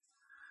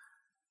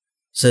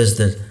 Says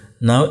that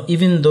now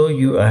even though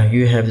you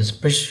have this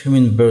precious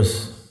human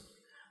birth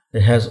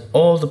that has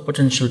all the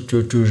potential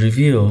to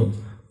reveal,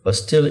 but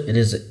still it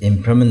is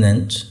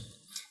impermanent.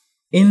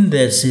 In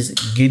that says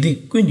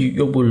gidik kunju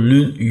yobo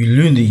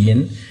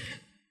lundiyin,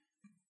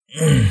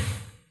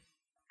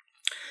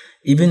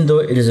 even though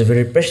it is a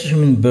very precious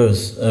human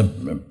birth,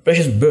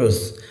 precious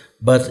birth,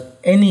 but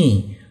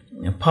any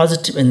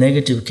positive and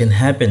negative can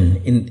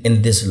happen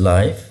in this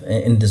life,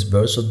 in this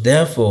birth. So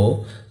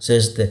therefore,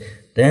 says that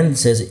then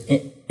says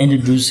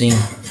introducing.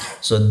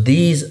 So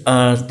these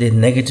are the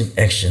negative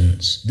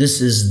actions.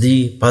 This is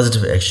the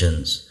positive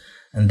actions,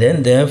 and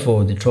then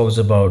therefore it talks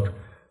about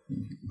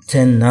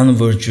 10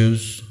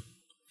 non-virtues,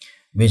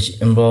 which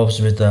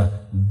involves with the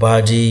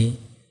body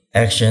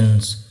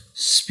actions,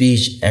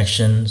 speech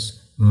actions,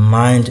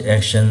 mind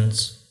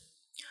actions,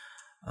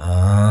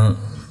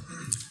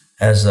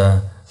 as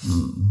a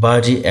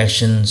body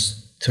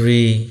actions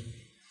 3,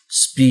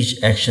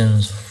 speech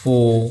actions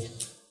 4,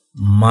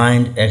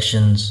 mind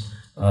actions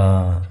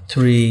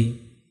 3,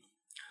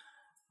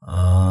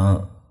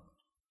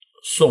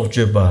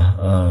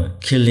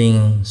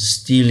 killing,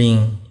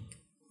 stealing,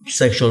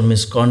 sexual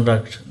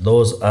misconduct,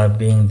 those are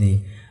being the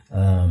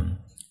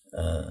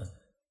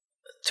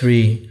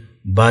 3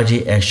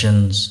 body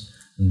actions.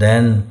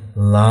 Then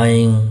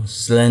lying,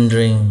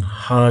 slandering,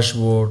 harsh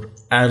word,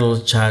 idle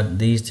chat,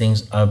 these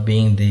things are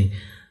being the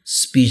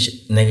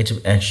speech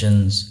negative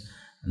actions.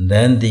 And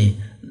then the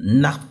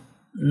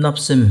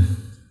napsim,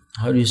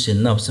 how do you say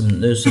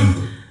napsim?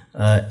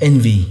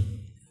 Envy.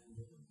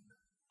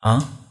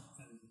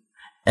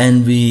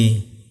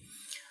 Envy.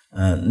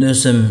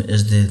 Nusam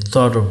is the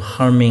thought of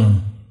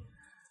harming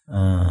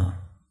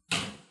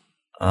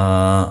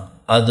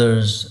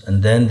others,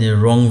 and then the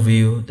wrong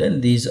view.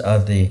 Then these are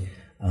the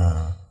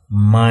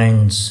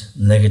mind's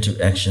negative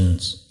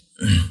actions.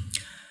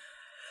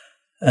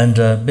 And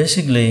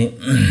basically,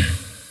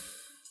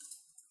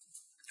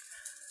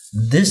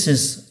 this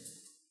is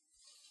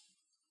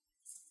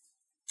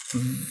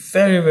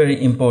very,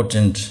 very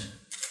important,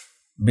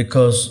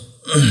 because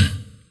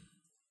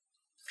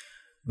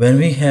when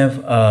we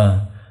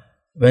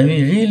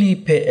really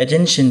pay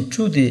attention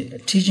to the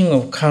teaching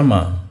of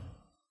karma,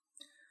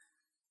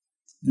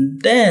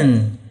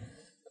 then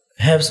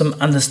have some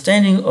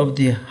understanding of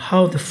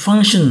how the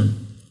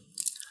function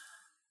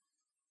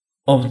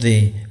of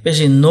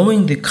basically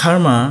knowing the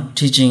karma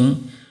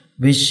teaching,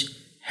 which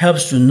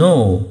helps to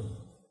know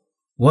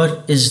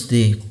what is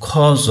the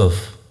cause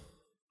of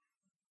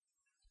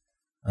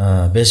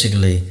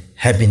basically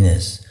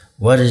happiness,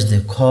 what is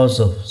the cause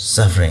of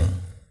suffering.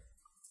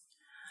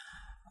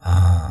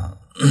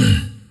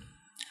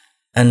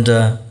 And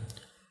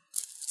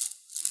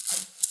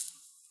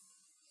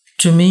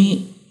to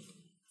me,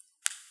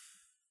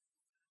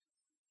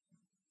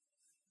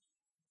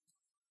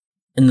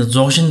 in the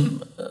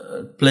Dzogchen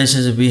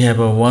places, we have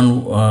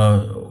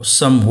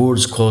some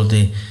words called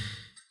the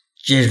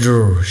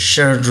Jedur,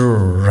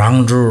 Sherdur,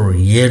 Rangdur,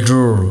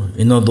 Yedur.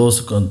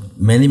 Those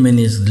many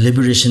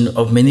liberation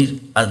of many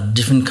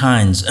different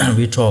kinds.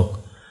 We talk.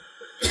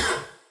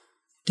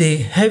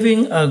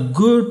 Having a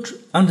good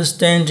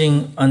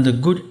understanding and the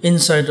good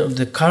insight of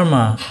the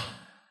karma,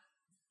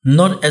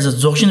 not as a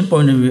Dzogchen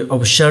point of view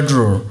of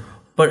Sherdur,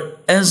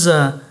 but as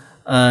a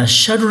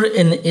Sherdur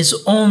in its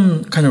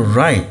own kind of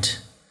right,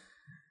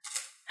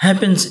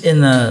 happens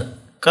in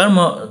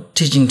karma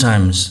teaching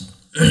times.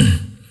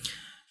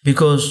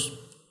 Because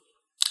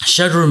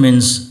Sherdur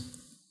means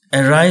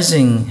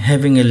arising,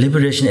 having a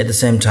liberation at the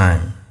same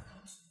time.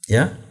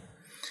 Yeah?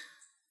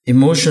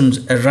 Emotions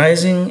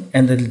arising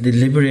and the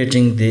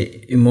liberating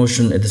the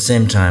emotion at the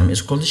same time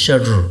is called the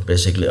Sherdur,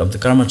 basically, of the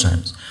karma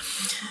times.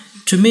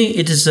 To me,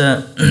 it is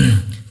there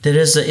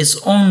is its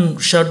own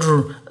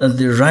Sherdur,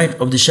 the right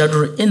of the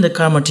Sherdur in the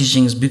karma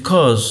teachings,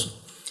 because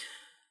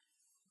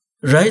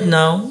right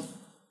now,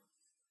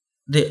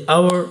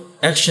 our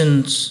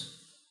actions,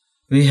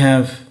 we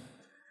have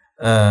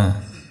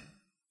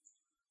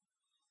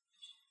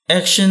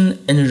action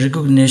and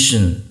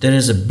recognition, there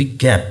is a big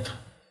gap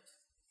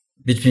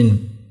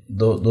between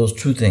those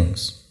two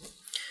things.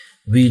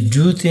 We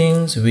do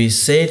things, we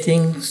say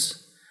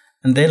things,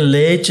 and then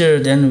later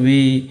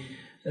we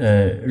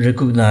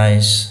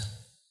recognize,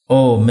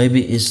 oh,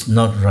 maybe it's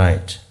not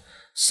right.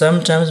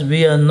 Sometimes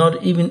we are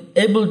not even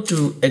able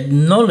to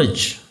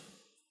acknowledge,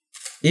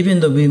 even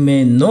though we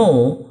may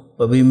know,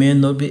 but we may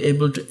not be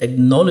able to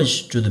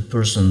acknowledge to the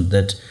person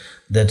that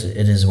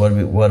it is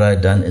what I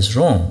done is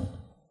wrong.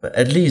 But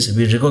at least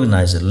we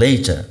recognize it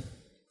later.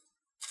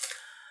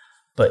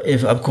 But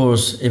if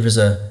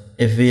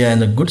we are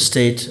in a good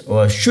state,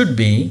 or should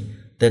be,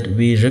 that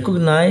we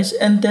recognize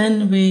and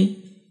then we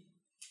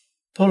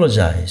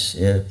apologize,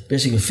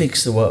 basically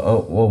fix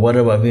or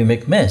whatever we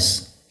make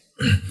mess.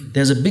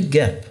 There's a big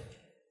gap.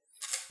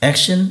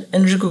 Action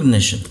and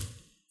recognition.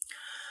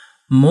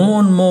 More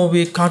and more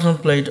we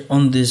contemplate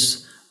on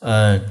this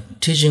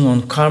teaching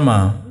on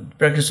karma,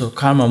 practice of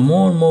karma,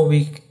 more and more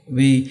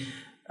we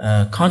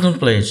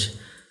contemplate,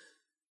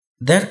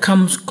 that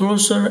comes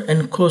closer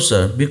and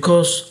closer,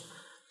 because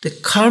the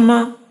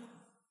karma,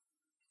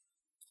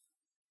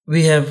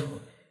 we have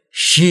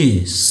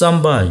Shi,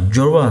 Samba,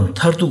 Jorvan,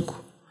 Tartuk.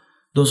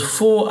 Those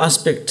four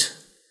aspects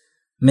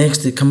makes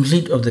the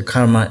complete of the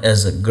karma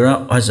as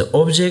an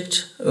object,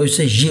 or you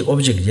say Ji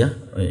object,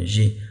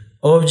 Ji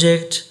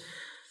object,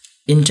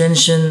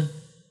 intention,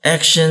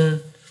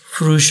 action,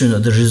 fruition, or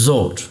the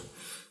result.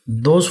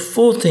 Those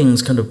four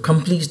things kind of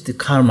complete the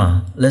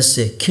karma. Let's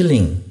say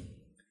killing.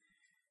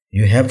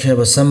 You have to have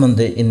a summon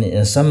that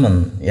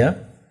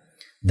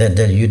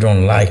you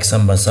don't like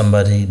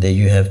somebody, that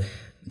you have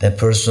that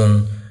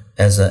person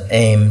as an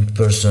aim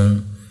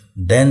person,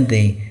 then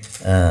the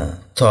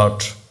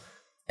thought,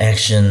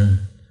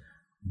 action,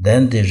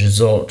 then the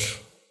result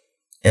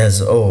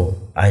as, oh,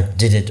 I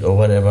did it, or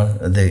whatever,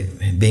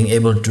 being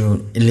able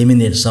to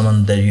eliminate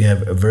someone that you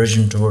have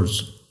aversion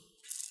towards.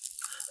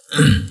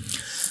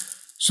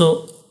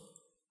 So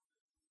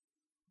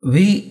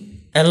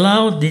we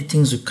allow these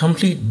things to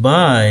complete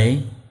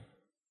by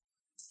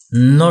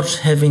not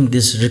having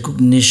this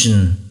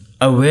recognition,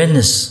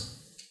 awareness,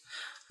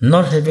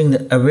 not having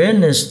the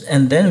awareness,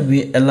 and then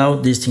we allow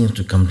these things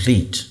to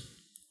complete.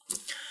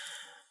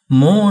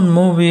 More and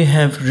more we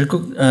have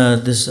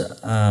this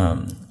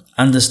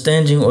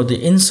understanding or the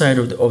insight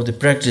of the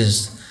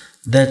practice,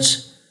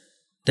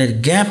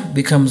 that gap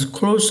becomes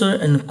closer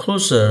and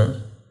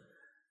closer,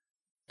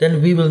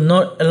 then we will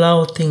not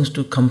allow things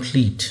to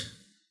complete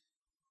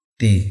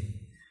the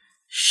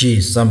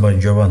Shi, Samba,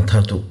 Jorvan,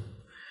 Tartuk.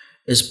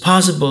 It's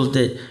possible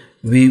that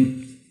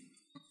we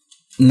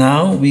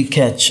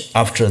catch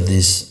after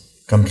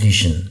this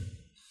completion.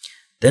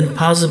 Then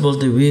possible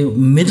that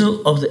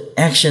middle of the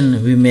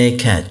action we may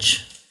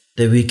catch,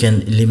 that we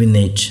can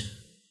eliminate,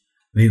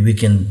 we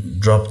can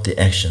drop the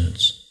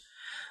actions.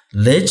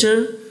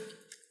 Later,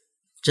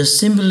 just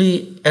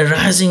simply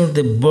arising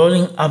the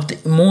boiling up the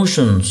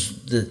emotions,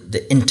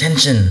 the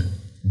intention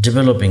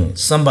developing,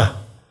 samba,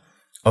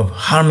 of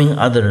harming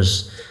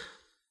others,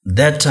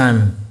 that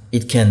time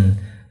it can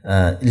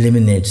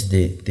eliminate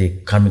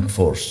the karmic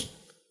force.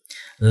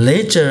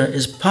 Later,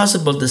 it's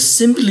possible that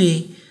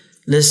simply,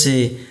 let's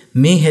say,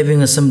 me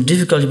having some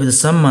difficulty with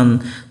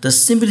someone, that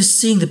simply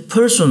seeing the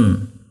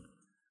person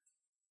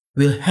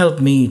will help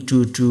me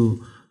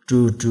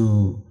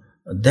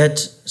that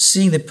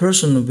seeing the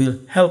person will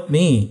help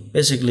me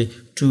basically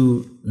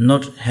to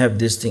not have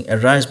this thing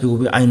arise,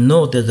 because I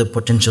know there's the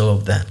potential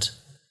of that.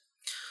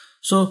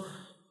 So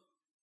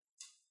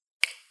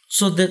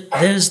that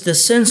there is the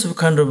sense of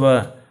kind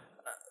of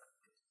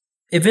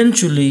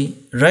eventually,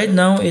 right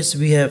now is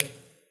we have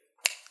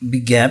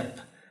big gap,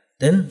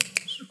 then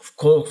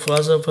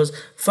first.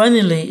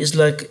 Finally, it's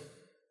like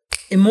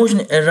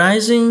emotion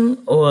arising,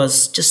 or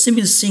just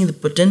simply seeing the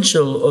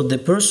potential of the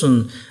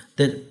person,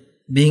 that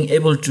being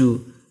able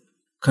to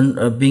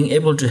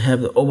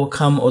have the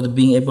overcome, or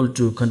being able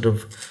to kind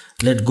of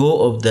let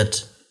go of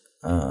that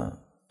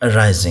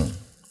arising.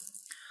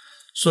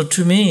 So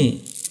to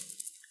me,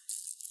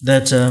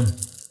 that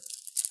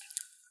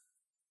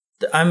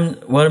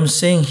what I'm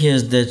saying here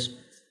is that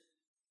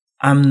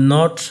I'm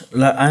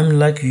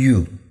like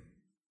you.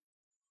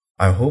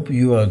 I hope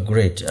you are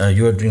great.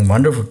 You are doing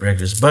wonderful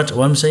practice. But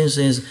what I'm saying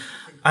is,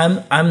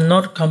 I'm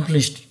not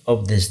accomplished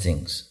of these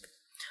things.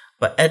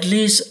 But at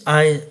least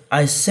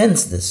I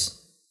sense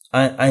this.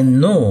 I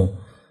know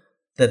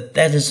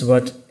that is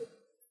what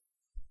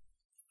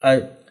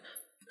I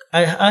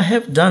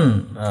have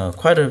done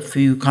quite a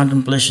few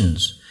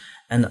contemplations,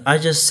 and I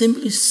just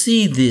simply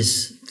see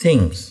these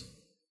things.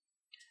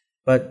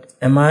 But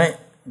am I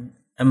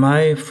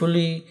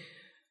fully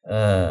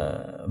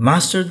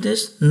mastered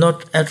this?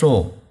 Not at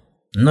all.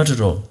 Not at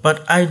all.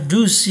 But I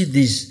do see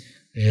this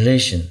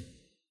relation.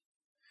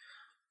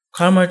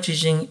 Karma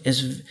teaching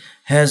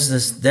has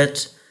this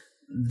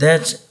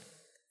that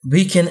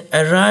we can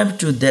arrive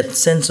to that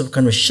sense of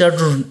kind of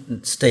shadow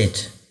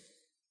state.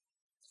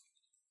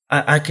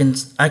 I can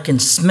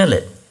smell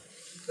it.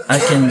 I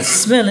can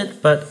smell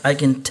it, but I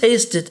can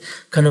taste it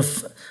kind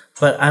of.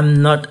 But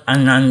I'm not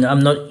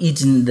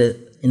eating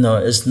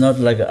it's not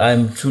like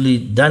I'm truly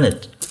done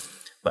it,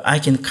 but I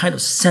can kind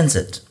of sense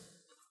it.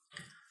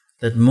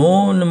 That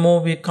more and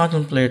more we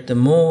contemplate, the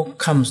more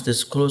comes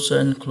this closer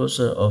and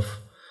closer of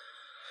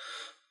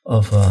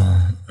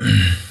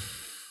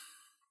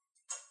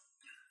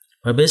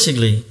but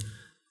basically,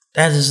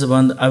 that is the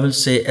one I will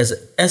say as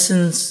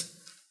essence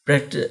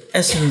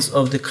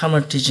of the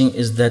karma teaching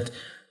is that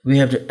we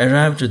have to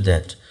arrive to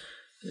that.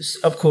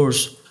 Of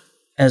course,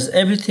 as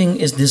everything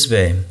is this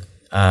way,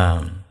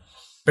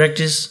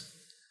 practice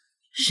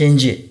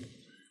shenji.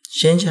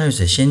 Shenji, how you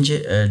say?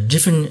 Shenji,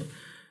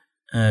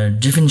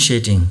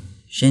 differentiating.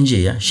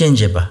 Shenji, yeah?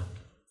 Shenji ba.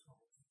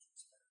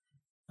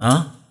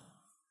 Huh?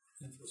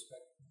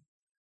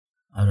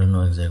 I don't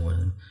know exactly what it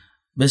is.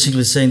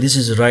 Basically saying this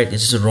is right,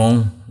 this is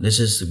wrong, this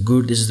is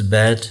good, this is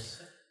bad.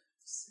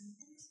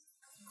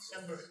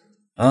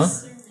 Huh?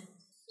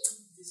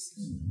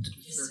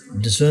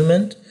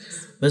 Discernment.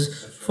 But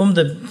from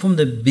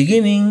the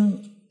beginning,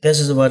 this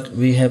is what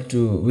we have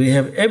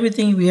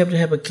everything we have to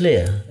have a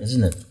clear,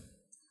 isn't it?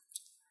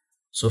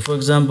 So for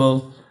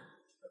example,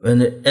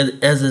 when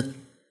as a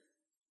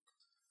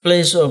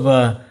place of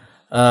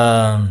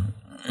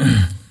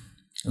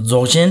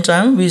Dzogchen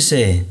time, we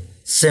say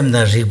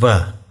Semna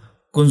Rigpa,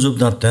 Kunzup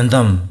na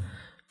Tendam.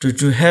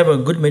 To have a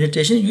good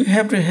meditation, you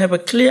have to have a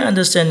clear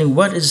understanding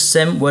what is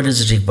Sem, what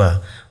is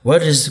Rigpa,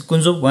 what is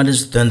Kunzup, what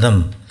is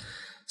Tendam.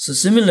 So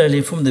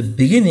similarly, from the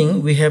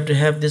beginning, we have to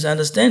have this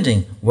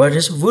understanding. What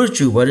is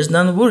virtue, what is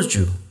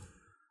non-virtue?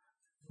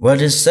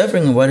 What is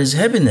suffering, what is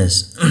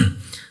happiness?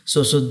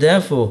 So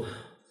therefore,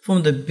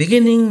 from the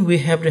beginning, we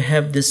have to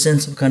have this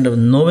sense of kind of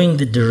knowing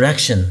the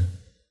direction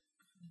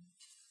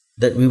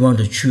that we want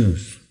to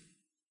choose.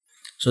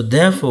 So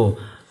therefore,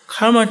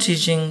 karma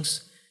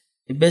teachings,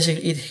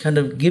 it kind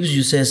of gives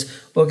you, says,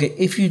 okay,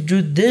 if you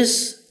do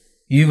this,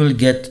 you will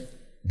get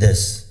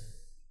this.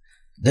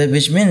 That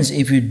which means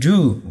if you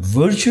do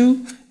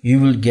virtue, you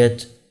will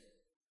get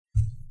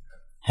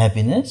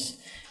happiness.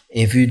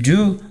 If you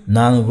do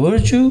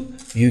non-virtue,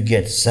 you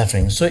get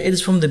suffering. So it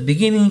is from the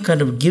beginning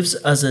kind of gives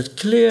us a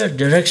clear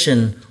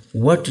direction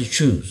what to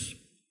choose.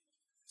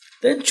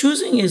 Then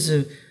choosing is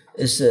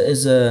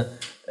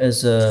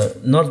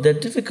not that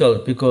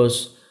difficult,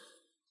 because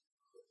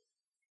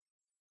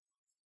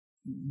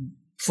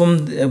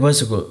from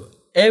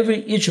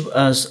each of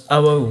us,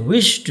 our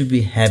wish to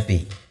be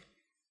happy,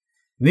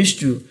 wish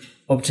to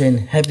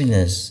obtain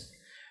happiness,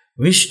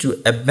 wish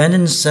to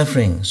abandon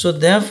suffering. So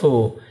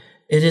therefore,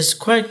 it is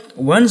quite,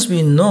 once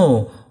we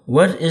know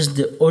what is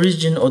the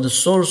origin or the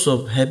source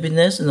of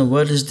happiness and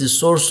what is the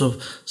source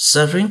of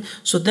suffering,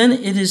 so then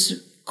it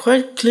is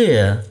quite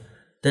clear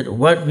that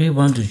what we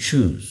want to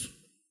choose,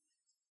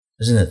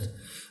 isn't it?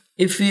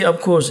 If we are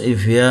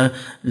a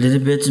little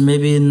bit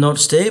maybe not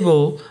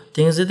stable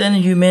things, then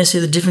you may say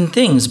the different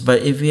things.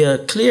 But if we are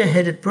a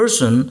clear-headed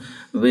person,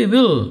 we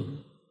will,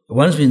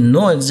 once we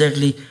know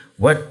exactly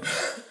what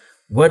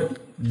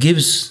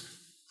gives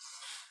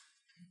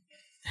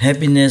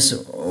happiness,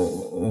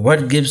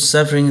 what gives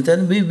suffering,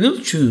 then we will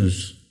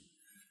choose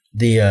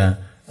the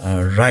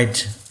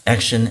right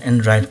action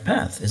and right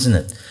path, isn't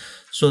it?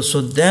 So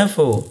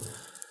therefore,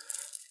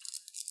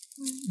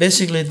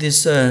 basically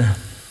this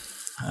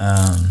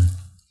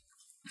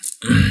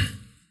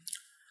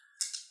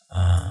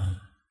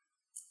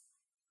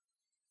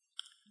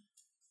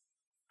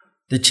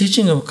the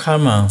teaching of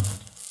karma,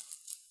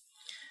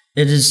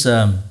 it is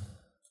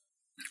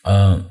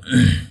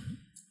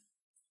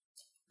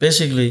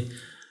basically,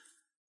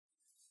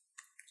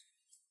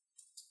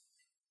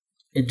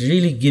 it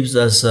really gives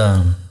us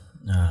a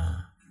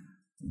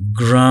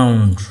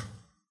ground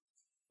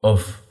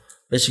of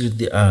basically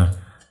the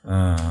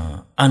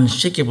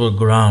unshakable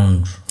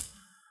ground,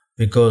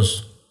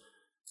 because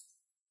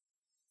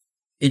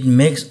it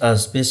makes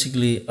us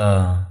basically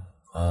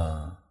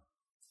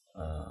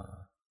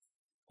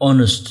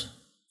honest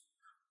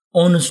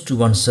to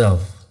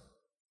oneself.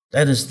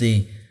 That is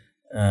the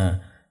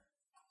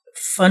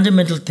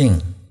fundamental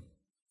thing.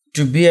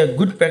 To be a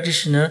good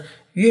practitioner,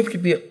 you have to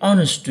be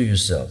honest to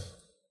yourself.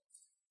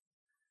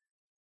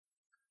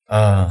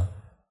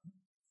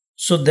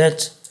 So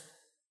that,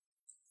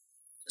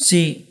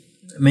 see,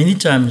 many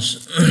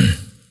times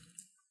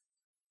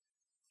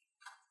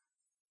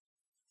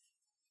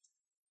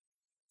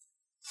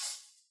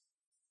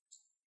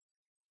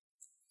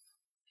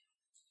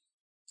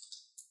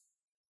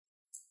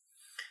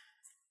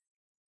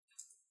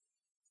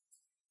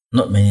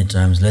not many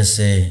times, let's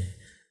say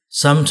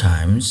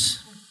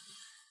sometimes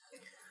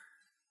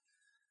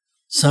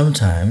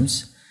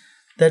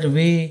that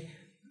we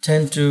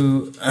tend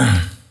to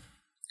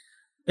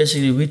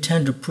basically we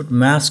tend to put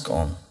mask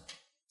on.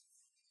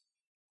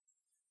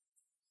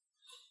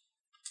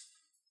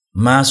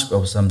 Mask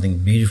of something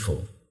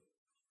beautiful.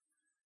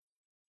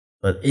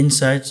 But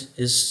inside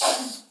is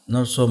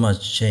not so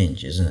much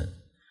change, isn't it?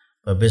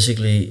 But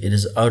basically it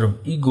is out of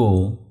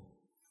ego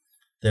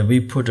that we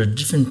put a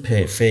different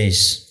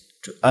face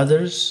to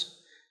others,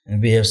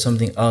 and we have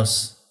something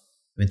else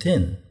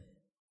within.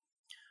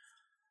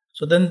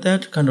 So then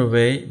that kind of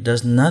way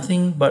does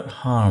nothing but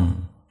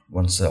harm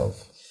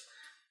oneself.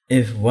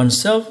 if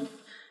oneself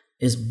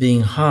is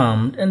being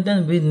harmed, and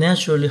then we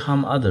naturally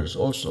harm others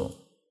also.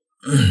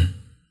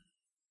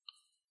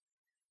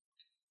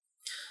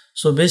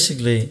 So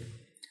basically,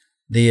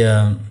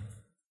 the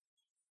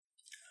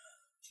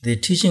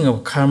teaching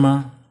of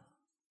karma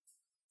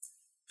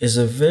is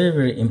a very,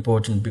 very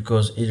important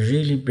because it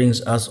really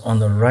brings us on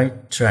the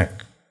right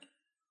track.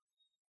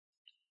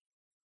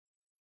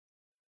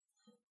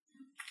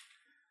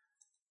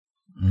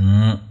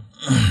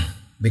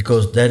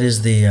 Because that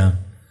is the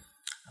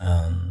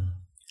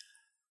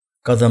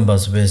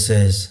Kadamba's way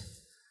says,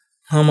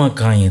 Hama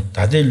kanyi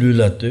tade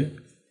lula tu,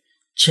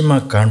 chima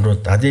kandro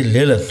tade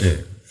lela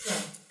tu.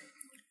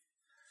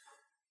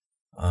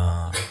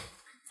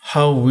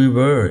 How we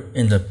were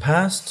in the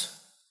past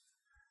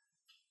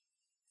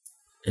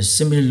is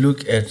simply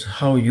look at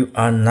how you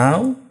are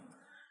now,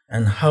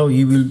 and how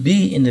you will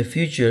be in the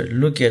future.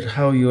 Look at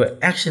how your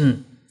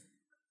action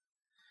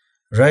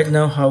right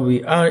now, how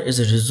we are is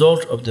a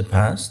result of the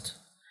past,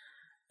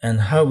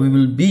 and how we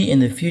will be in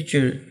the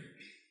future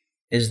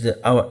is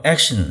our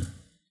action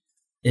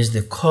is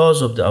the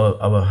cause of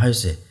our how you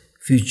say,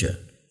 future.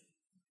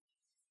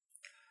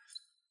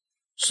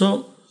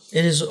 So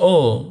it is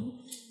all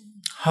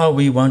how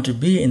we want to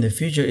be in the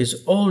future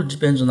is all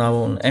depends on our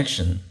own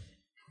action.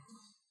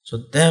 So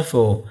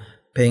therefore,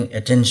 paying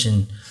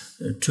attention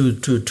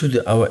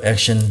to our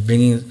action,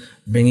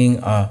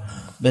 bringing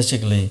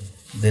basically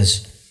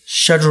this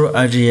Shadru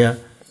idea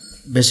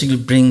basically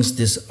brings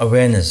this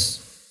awareness,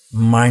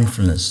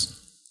 mindfulness.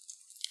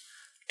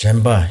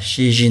 Tremba,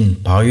 Shijin,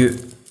 Baoyu.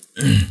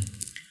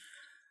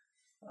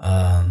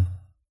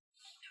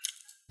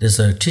 This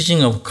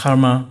teaching of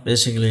karma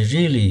basically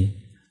really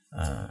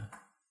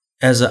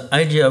as an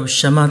idea of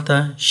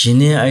shamatha,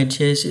 shine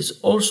ideas, it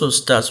also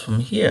starts from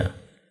here.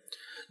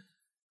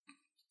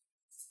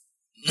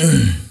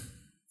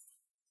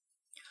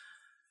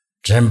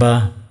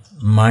 Tremba,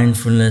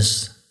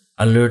 mindfulness,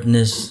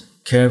 alertness,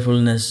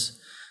 carefulness,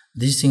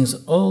 these things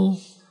all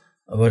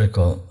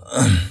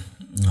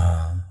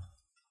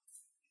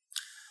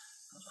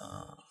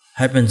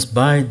happens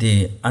by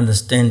the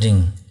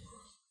understanding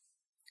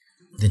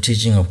the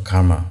teaching of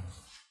karma.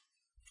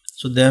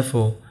 So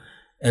therefore,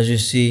 as you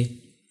see,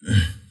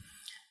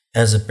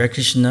 as a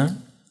practitioner,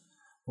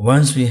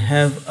 once we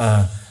have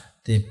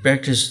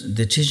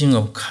the teaching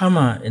of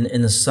karma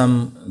in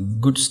some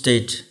good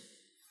state,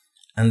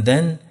 and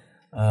then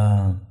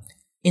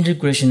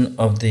integration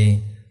of the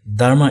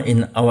dharma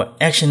in our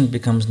action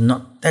becomes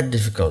not that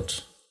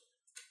difficult.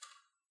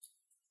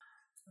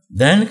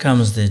 Then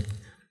comes the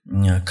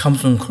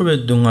kamsun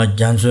kurbe dunga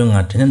jansu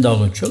nga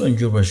tenendalu cholon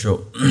juba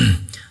show.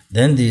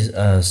 Then the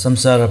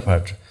samsara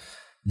part,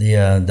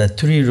 the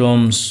three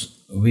realms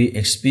we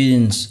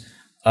experience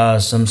are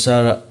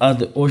samsara, are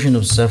the ocean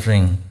of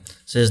suffering.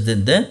 Says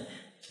that then,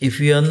 if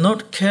you are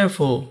not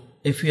careful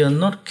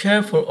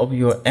of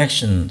your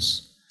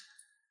actions,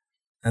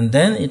 and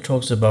then it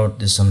talks about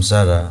the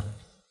samsara.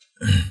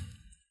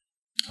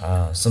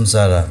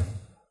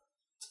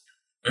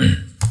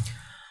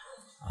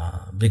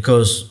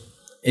 Because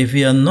if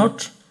we are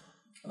not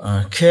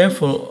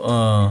careful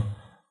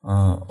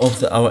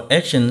of our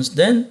actions,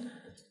 then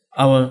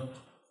our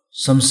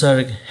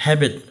samsaric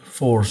habit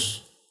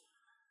force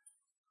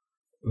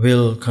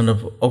will kind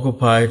of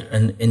occupy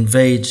and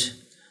invade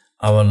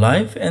our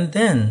life. And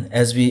then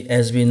as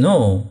we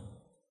know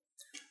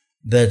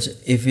that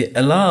if we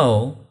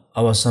allow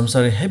our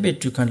samsaric habit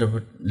to kind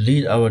of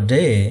lead our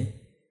day,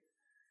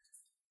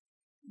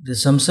 the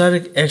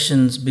samsaric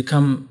actions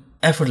become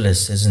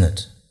effortless, isn't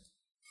it?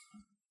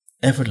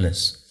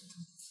 Effortless.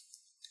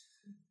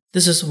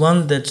 This is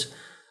one that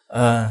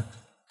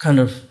kind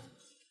of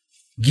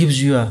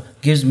gives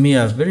me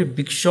a very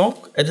big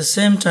shock. At the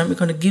same time, it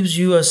kind of gives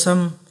you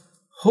some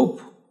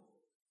hope.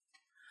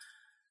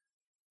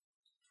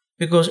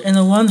 Because on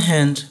the one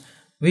hand,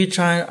 we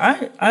try.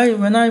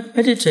 When I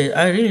meditate,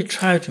 I really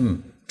try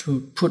to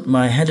put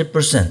my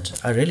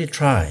 100%. I really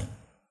try.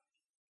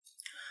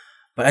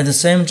 But at the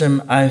same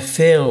time, I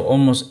fail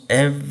almost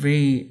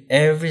every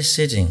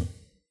sitting.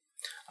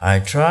 I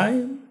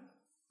try,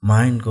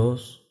 mind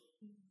goes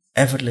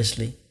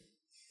effortlessly.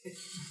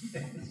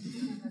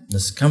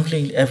 Just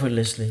completely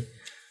effortlessly.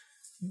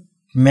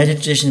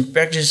 Meditation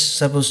practice is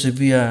supposed to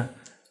be a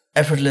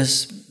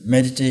effortless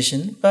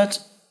meditation, but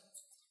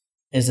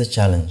it's a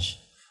challenge.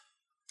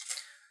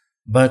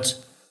 But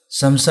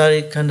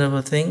samsaric kind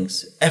of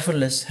things,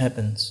 effortless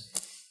happens.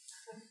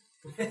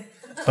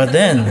 But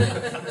then,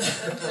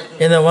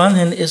 in the one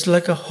hand, it's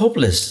like a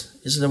hopeless.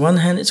 It's the one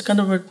hand, it's kind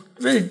of a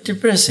very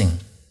depressing.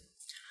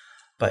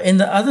 But in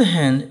the other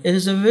hand, it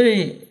is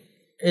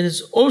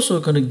also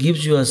going to give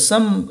you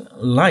some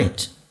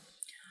light.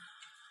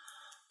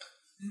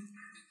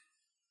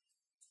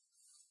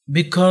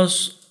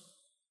 Because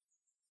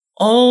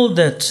all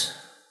that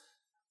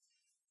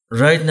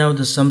right now,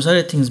 the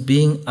samsaric things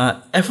being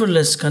an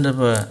effortless kind of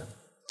a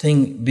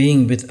thing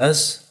being with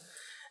us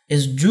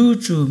is due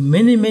to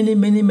many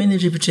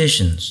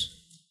repetitions.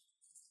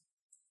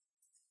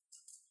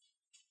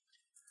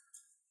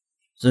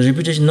 So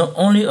repetition not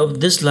only of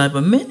this life,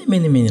 but many,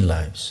 many, many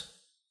lives.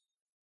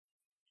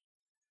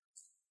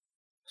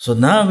 So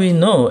now we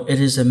know it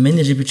is a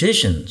many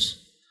repetitions.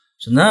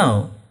 So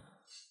now,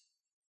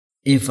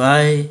 if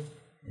I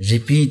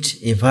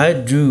repeat, if I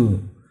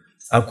do,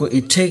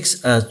 it takes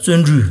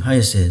tsundru, how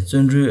you say,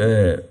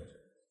 tsundru,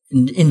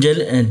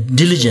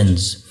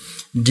 diligence.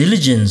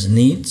 Diligence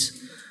needs,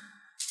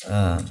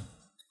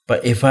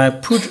 but if I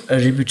put a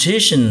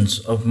repetitions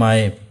of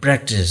my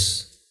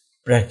practice,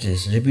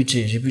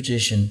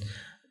 repetition,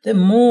 the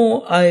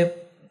more I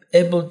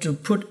able to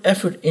put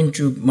effort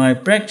into my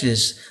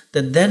practice,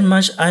 that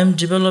much I am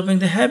developing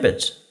the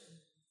habit.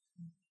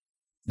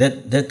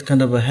 That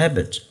kind of a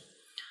habit.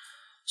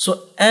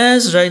 So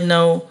as right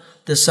now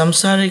the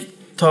samsaric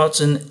thoughts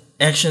and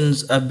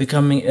actions are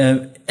becoming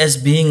as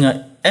being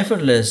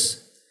effortless,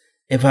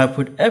 if I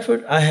put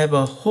effort, I have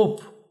a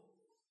hope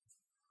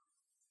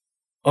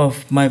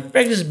of my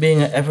practice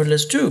being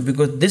effortless too,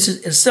 because this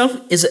is itself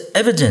is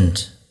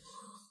evident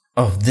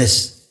of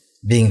this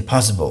being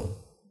possible.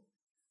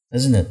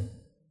 Isn't it?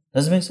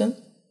 Does it make sense?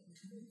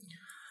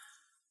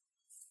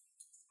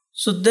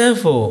 So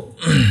therefore,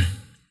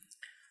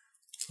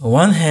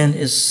 one hand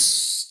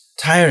is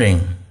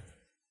tiring.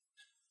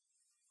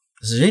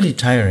 It's really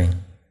tiring.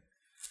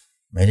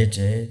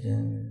 Meditate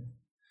and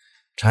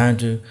trying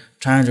to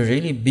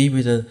really be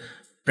with the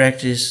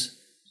practice.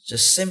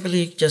 Just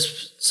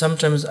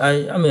sometimes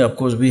I mean, of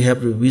course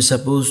we're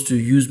supposed to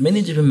use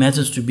many different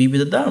methods to be with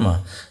the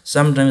Dharma.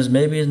 Sometimes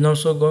maybe it's not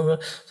so going well.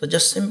 So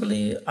just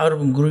simply out of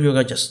Guru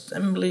Yoga, just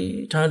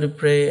simply trying to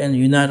pray and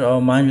unite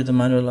our mind with the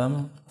mind of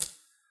Lama.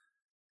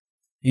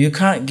 You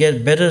can't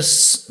get better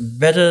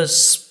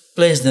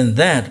place than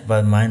that,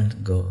 but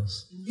mind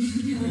goes.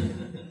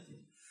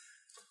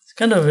 It's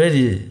kind of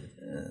really,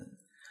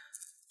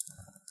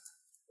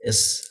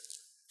 it's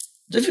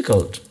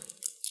difficult.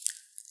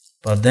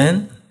 But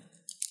then,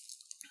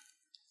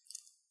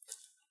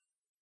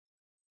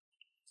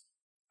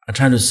 I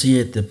try to see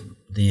it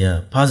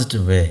the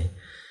positive way.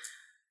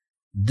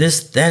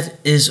 That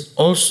is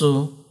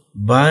also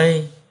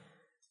by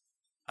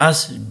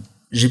us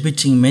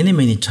repeating many,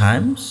 many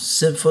times.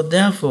 So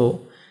therefore,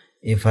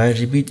 if I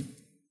repeat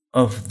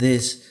of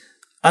this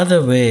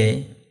other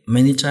way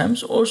many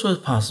times, also is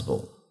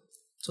possible.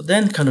 So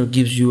then kind of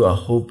gives you a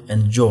hope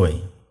and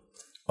joy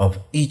of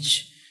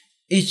each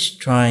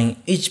trying,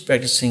 each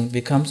practicing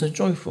becomes a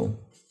joyful.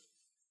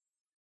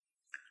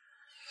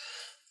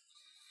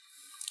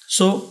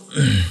 So,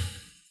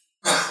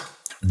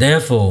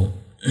 therefore,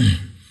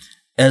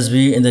 as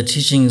we in the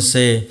teachings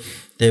say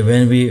that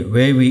where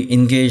we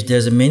engage,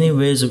 there's many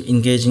ways of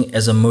engaging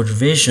as a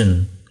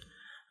motivation,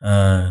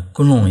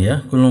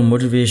 kulong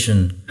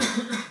motivation.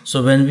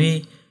 So when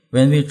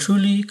we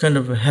truly kind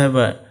of have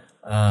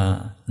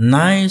a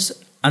nice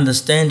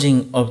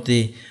understanding of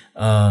the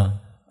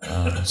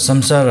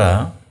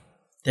samsara,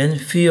 then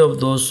fear of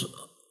those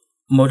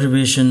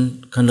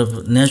motivation kind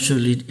of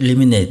naturally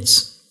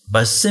eliminates.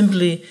 By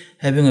simply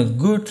having a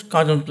good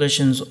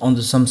contemplations on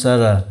the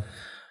samsara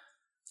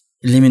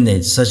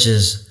eliminates, such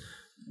as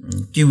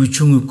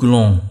kiwichungu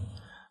kulong,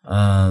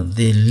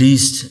 the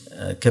least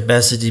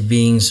capacity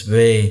beings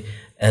way,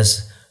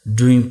 as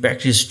doing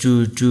practice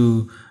to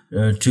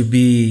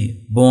be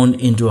born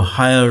into a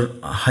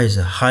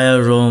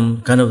higher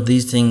realm, kind of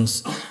these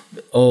things,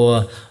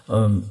 or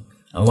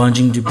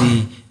wanting to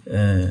be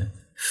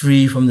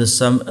free from the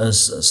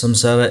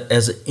samsara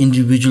as an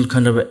individual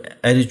kind of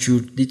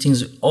attitude. These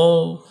things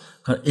all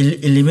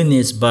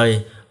eliminates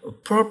by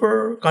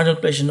proper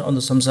contemplation on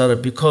the samsara,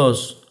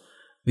 because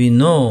we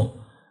know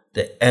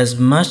that as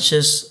much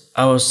as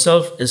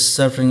ourself is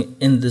suffering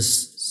in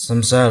this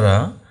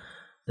samsara,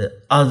 the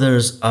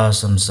others are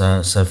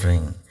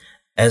suffering.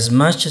 As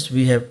much as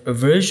we have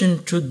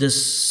aversion to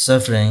this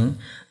suffering,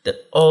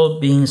 that all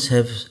beings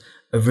have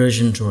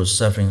aversion towards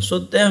suffering. So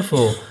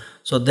therefore,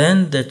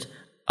 then that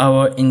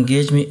our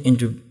engagement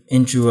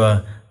into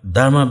a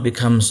Dharma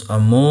becomes a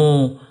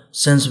more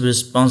sense of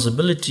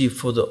responsibility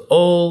for the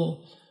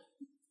all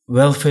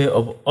welfare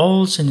of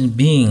all sentient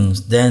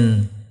beings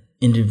than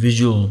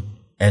individual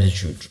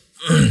attitude.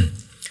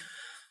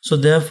 So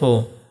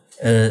therefore,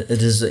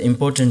 it is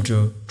important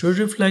to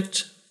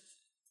reflect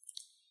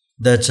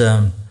that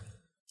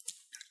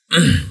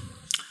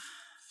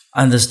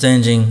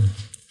understanding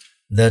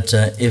that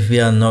if we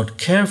are not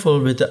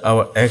careful with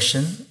our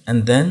action,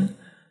 and then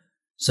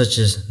such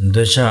as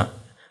Dosha,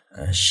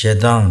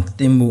 Shedang,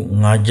 Timbu,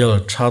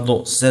 Ngajal,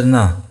 Chado,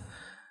 Serna,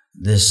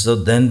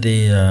 then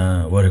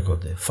the what do you call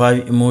it?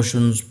 5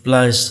 emotions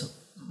plus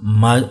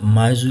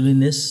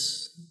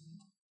miserliness,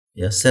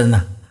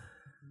 Serna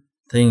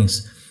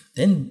things,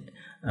 then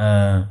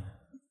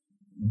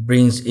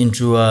brings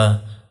into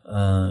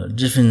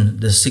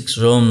the 6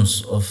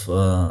 realms of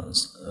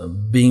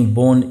being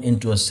born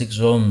into 6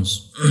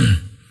 realms.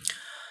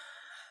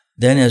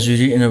 Then, as you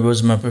read in the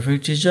words of my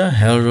perfect teacher,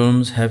 hell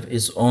realms have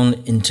its own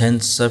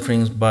intense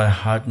sufferings by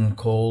hot and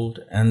cold,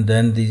 and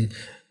then the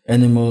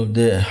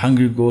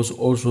hungry goes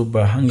also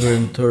by hunger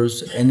and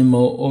thirst,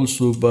 animal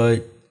also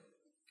by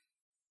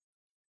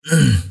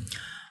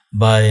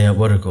by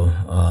what do you call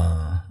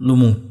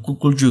lumung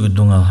kulju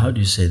dungal. How do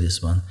you say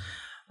this one?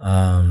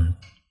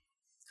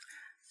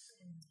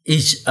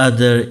 Each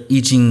other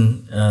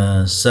eating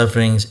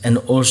sufferings, and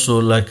also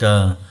like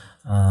a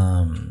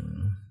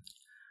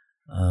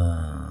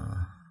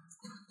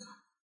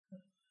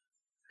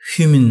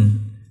human.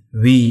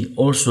 We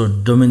also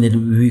dominate.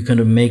 We kind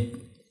of make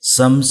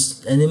some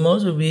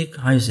animals weak.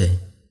 How you say?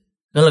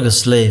 Kind of like a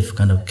slave,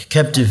 kind of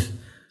captive,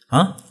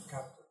 huh?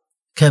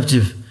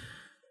 Captive.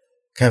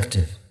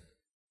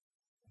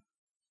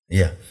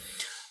 Yeah.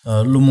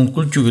 Lumung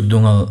kulju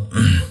dungal.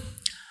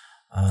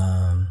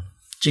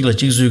 Chigla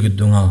chigzu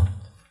dungal.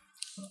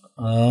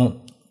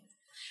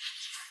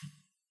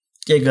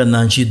 Kega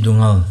nanchi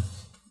dungal.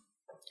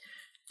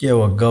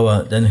 Kewa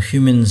gawa. Then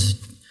humans,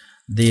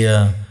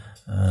 the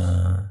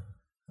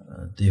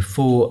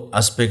four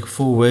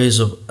ways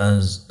of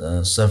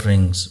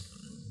sufferings: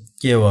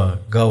 kewa,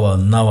 gawa,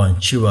 nawa,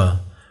 chiwa,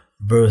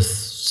 birth,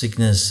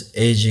 sickness,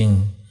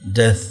 aging,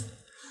 death.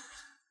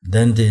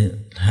 Then the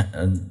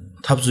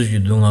tapsu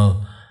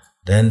dungal.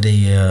 Then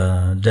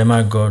the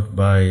demigod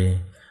by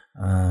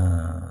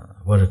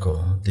what do you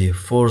call the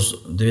force?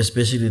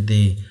 Especially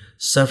the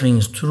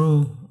sufferings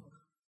through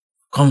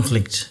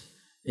conflict.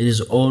 It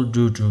is all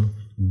due to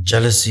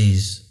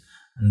jealousies.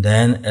 And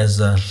then as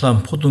a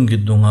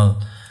dungal,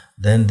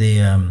 then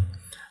the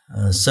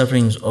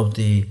sufferings of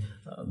the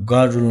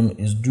God realm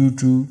is due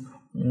to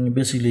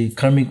basically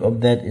karmic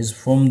of that is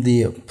from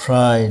the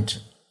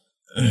pride.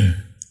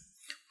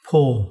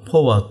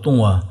 Powa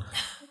tungwa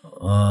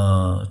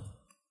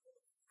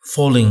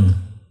falling.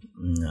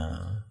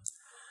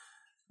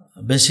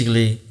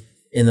 Basically,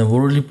 in a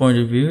worldly point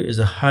of view, is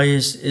the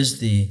highest is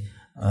the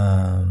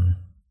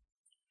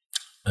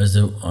was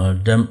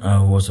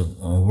a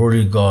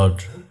worldly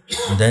god.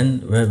 And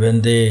then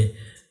when they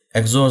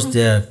exhaust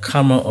their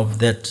karma of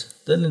that,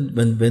 then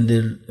when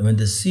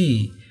they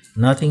see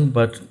nothing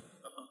but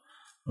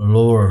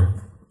lower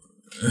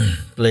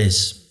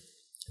place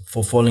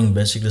for falling,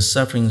 basically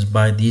sufferings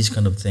by these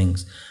kind of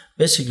things.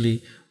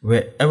 Basically,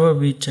 wherever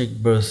we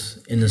take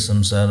birth in the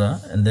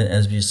samsara, and then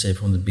as we say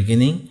from the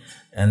beginning,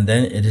 and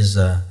then it is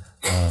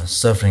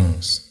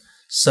sufferings.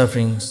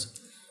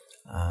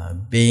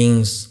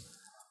 Beings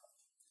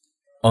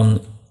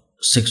on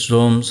 6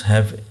 realms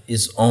have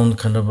its own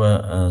kind of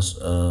a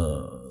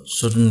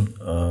certain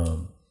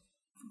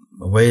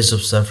ways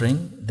of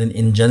suffering. Then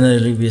in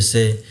generally we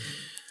say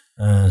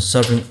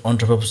suffering on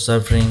top of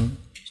suffering,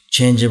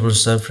 changeable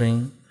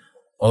suffering,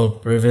 all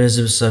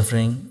pervasive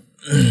suffering.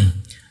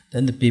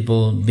 Then the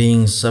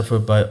beings suffer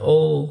by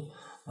all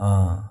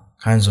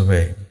kinds of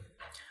way.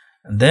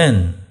 And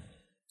then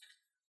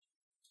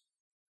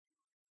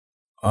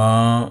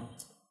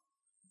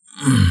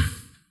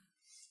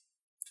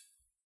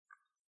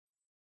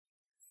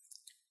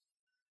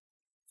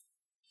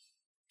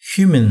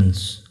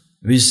humans,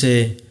 we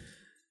say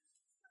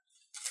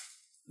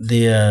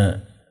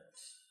the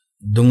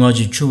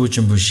Dungaji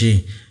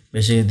Chubuchimbushi,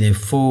 basically the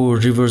 4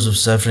 rivers of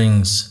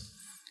sufferings,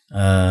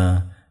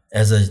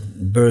 as a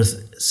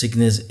birth,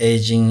 sickness,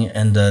 aging,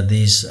 and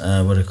these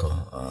what do you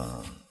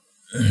call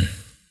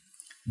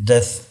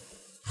death.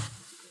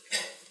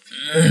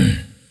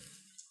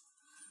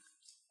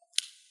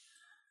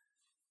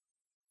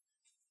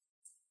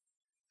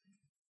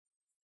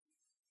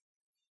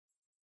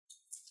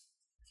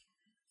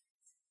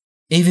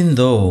 Even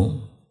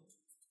though,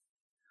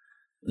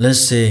 let's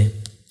say,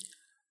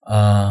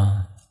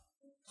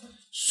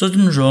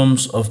 certain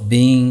realms of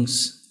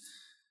beings,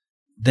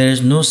 there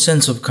is no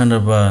sense of kind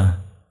of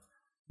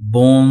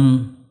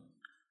born,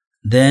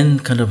 then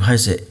kind of how I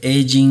say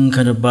aging,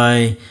 kind of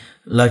by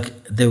like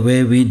the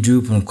way we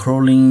do from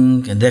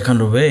crawling and that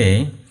kind of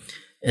way,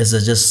 is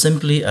just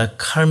simply a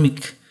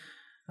karmic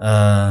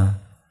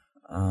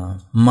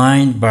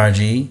mind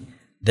body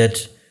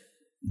that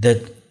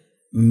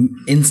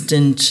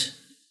instant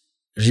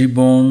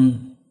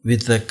reborn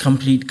with a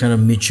complete kind of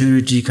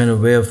maturity kind of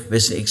way of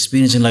basically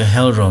experiencing like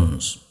hell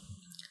realms.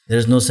 There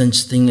is no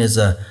such thing as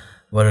a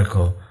what I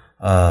call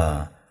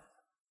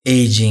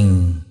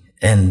aging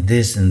and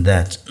this and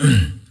that.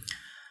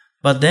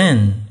 But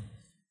then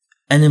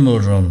animal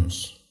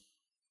realms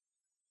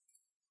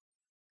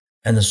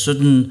and a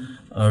certain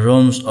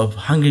realms of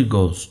hungry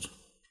ghosts,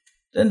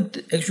 then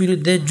actually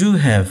they do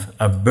have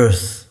a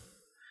birth,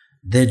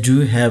 they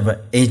do have a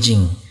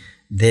aging,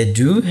 they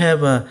do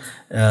have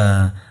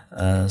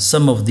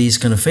some of these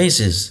kind of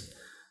phases.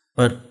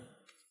 But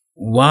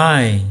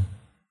why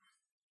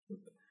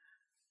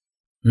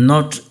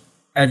not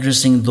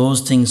addressing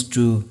those things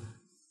to,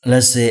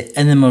 let's say,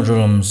 animal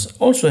realms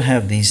also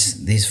have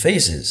these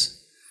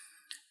phases?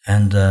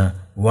 And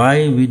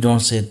why we don't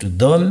say to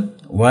them?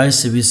 Why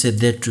we say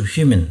that to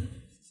human?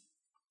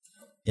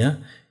 Yeah,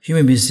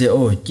 human we say,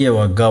 oh,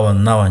 kewa, gawa,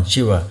 nawa,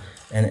 chiwa,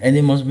 and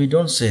animals we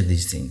don't say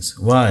these things.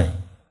 Why?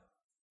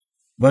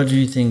 What do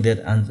you think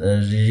that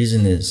the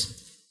reason is?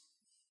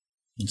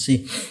 You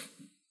see,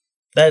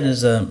 that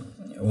is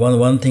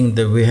one thing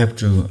that we have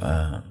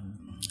to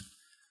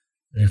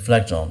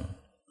reflect on.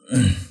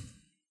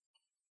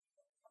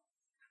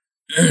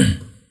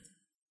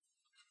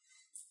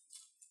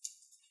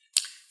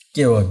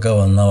 Kewa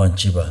gawa nawa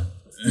jiba.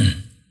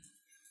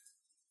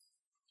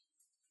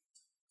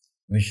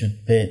 We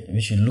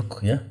should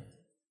look, yeah?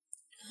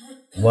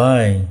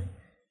 Why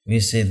we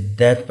say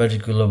that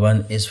particular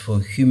one is for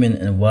human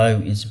and why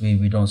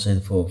we don't say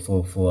it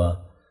for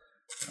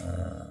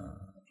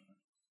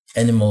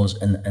animals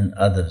and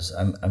others.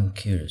 I'm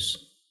curious.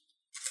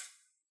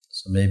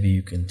 So maybe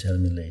you can tell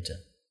me later.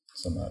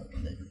 Somehow,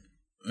 maybe.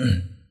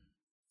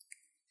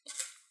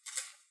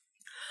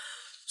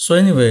 So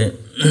anyway,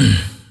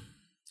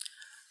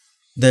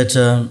 that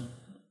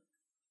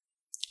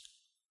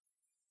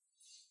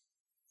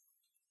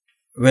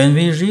when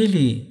we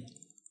really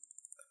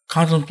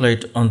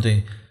contemplate on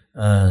the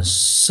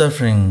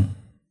suffering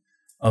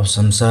of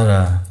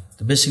samsara,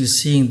 basically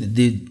seeing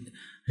the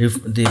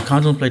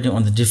contemplating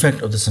on the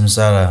defect of the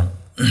samsara,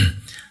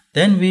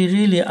 then we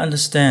really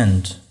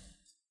understand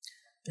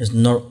it's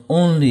not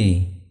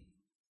only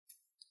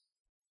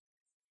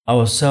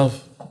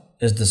ourself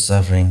is the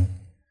suffering,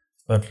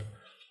 but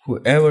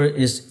whoever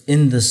is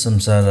in the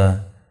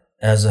samsara,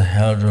 as a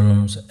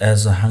hell-realms,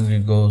 as a hungry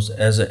ghost,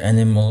 as an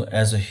animal,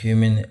 as a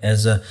human,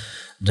 as a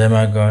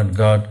demigod,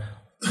 God,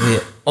 we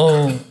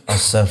all are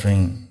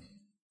suffering.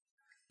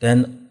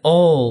 Then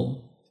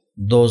all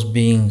those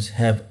beings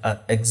have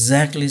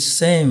exactly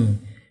same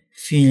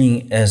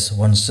feeling as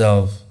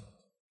oneself,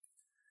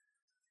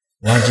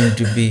 wanting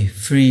to be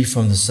free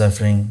from the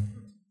suffering,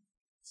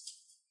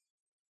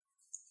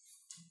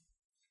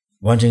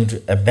 wanting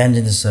to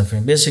abandon the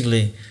suffering.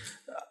 Basically,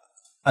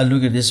 I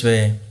look at it this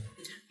way.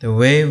 The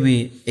way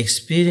we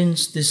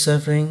experience the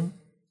suffering,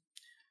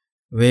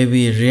 way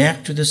we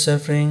react to the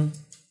suffering,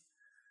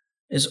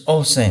 is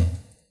all same.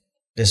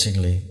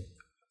 Basically,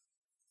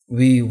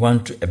 we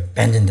want to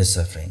abandon the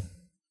suffering.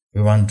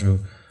 We want to,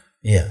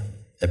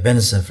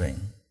 abandon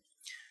suffering.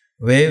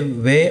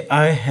 Where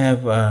I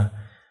have a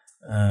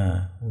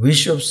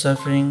wish of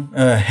suffering,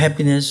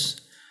 happiness,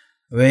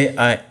 where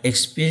I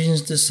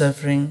experience the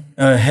suffering,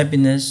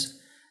 happiness,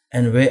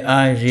 and where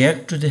I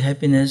react to the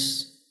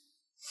happiness,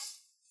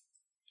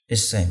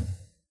 is same.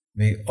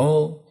 We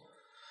all.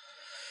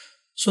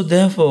 So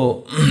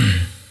therefore,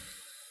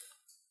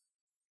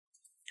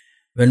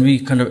 when we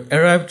kind of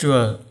arrive to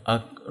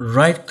a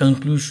right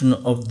conclusion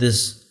of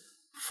this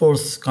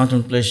fourth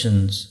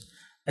contemplations,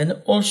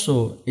 and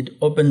also it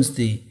opens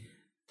the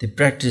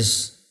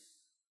practice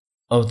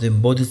of the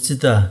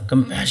bodhicitta,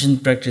 compassion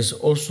practice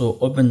also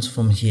opens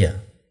from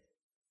here.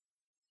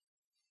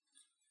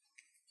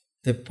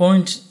 The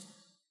point,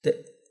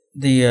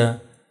 the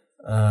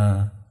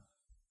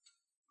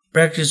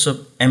practice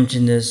of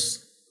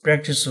emptiness,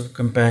 practice of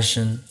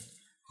compassion,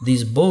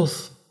 these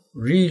both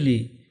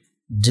really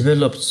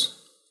develops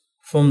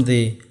from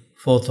the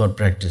fourth thought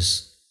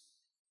practice.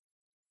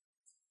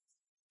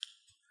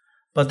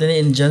 But then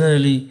in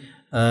generally,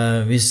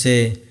 we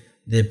say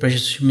the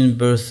precious human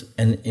birth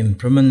and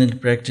impermanent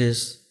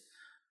practice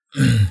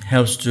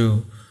helps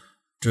to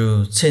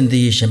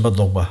tsendi shenpa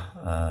dokpa.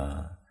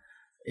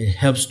 It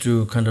helps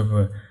to kind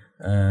of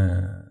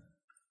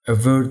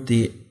avert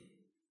the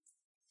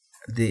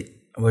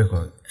what do you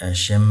call it?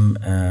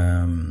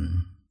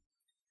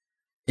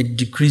 It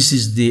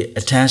decreases the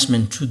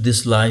attachment to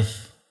this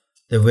life,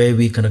 the way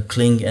we kind of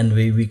cling and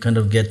we kind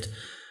of get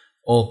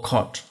all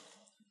caught.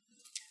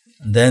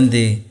 And then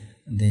the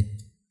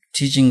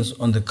teachings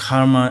on the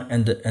karma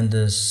and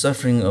the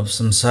suffering of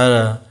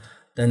samsara,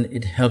 then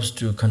it helps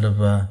to kind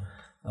of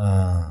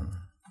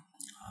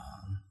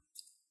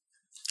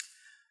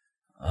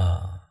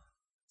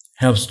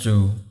helps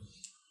to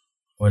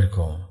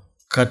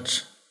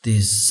cut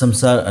these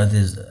samsara,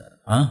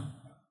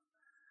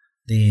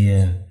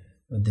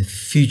 the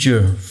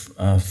future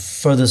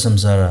further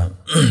samsara.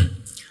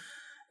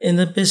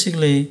 And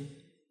basically,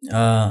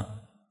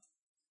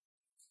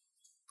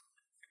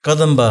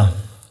 Kadamba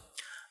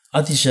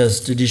Atisha's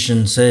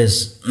tradition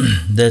says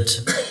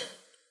that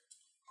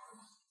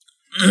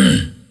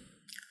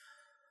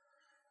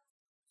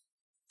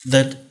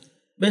that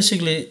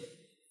basically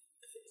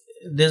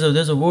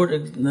there's a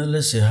word.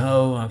 Let's see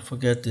how I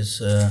forget this.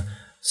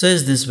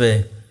 Says this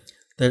way,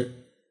 that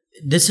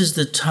this is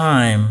the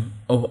time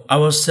of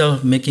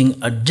ourselves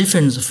making a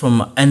difference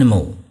from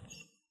animal.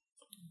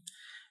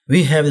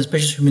 We have a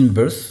precious human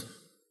birth.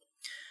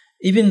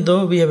 Even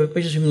though we have a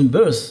precious human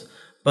birth,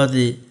 but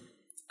the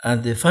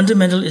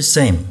fundamental is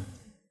same.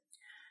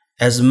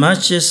 As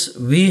much as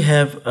we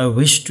have a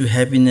wish to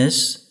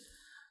happiness,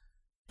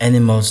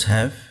 animals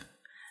have.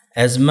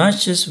 As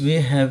much as we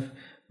have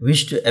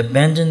wish to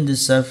abandon the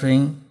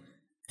suffering,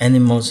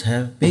 animals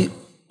have.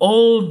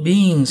 All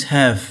beings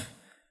have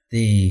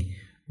the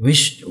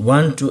wish,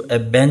 want to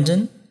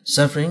abandon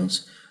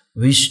sufferings,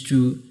 wish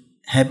to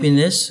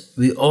happiness,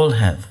 we all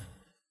have.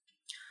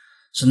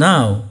 So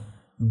now,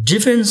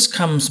 difference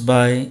comes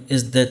by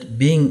is that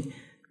being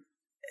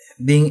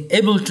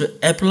able to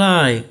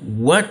apply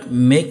what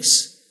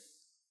makes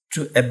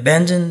to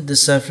abandon the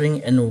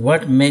suffering and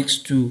what makes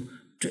to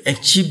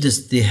achieve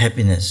the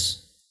happiness.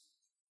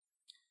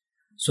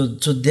 So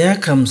there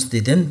comes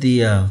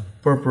the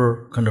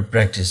proper kind of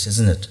practice,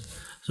 isn't it?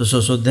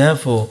 So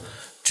therefore,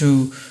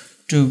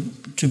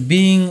 to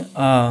being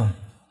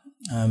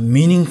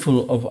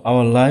meaningful of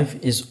our life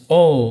is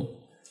all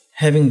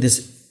having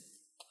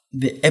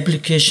the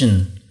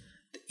application,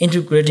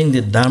 integrating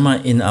the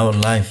Dharma in our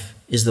life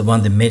is the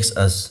one that makes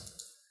us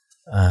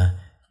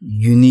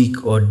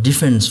unique or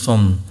different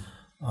from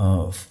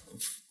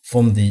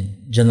the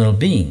general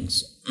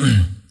beings.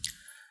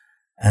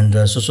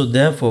 And so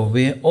therefore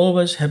we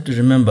always have to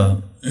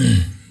remember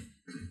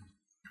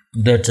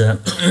that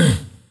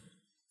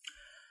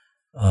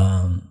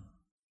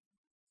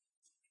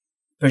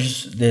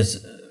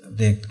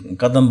the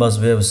Kadamba's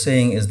way of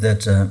saying is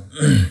that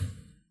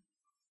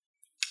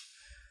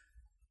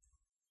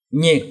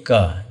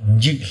Nyeka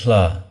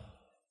Jikla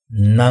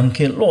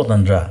Namke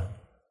Lodandra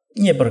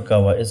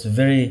Nyebarkawa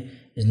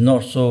is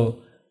not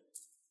so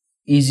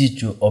easy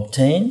to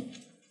obtain.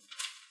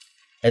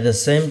 At the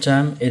same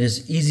time, it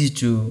is easy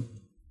to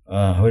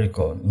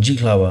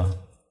Jiklawa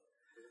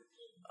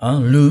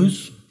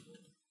lose.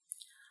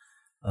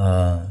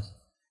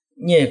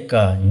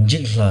 Nyeka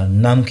Jikla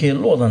Namke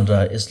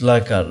Lodandra is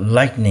like a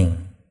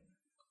lightning.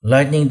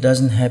 Lightning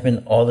doesn't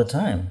happen all the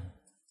time.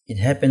 It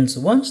happens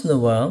once in a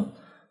while,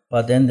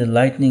 but then the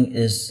lightning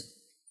is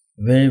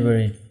very,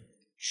 very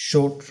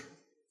short,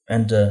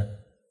 and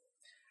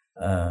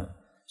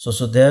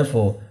so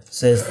therefore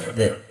says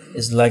that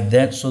it's like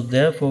that. So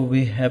therefore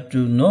we have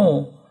to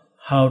know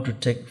how to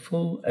take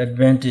full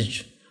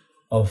advantage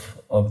of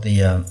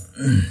the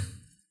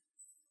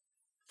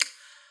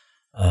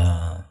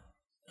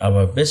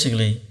our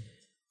basically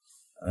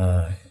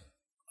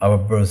our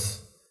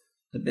birth,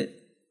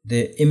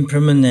 the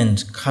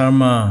impermanent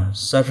karma,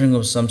 suffering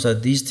of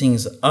samsara. These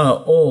things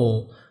are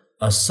all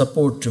a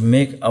support to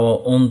make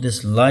our own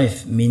this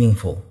life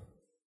meaningful.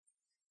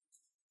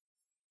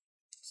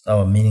 It's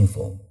our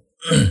meaningful.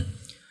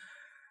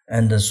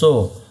 And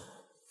so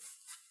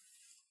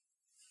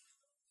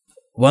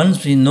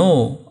once we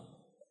know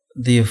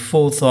the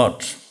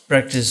forethought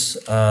practice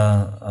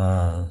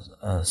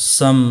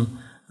some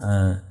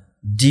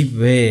deep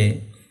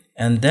way,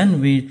 and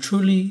then we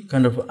truly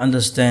kind of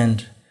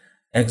understand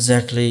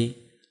exactly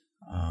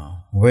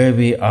where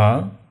we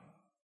are,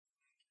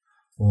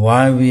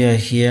 why we are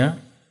here,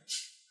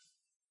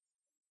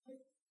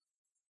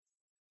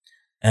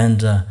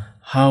 and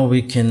how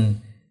we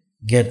can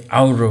get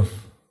out of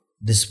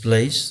this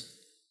place.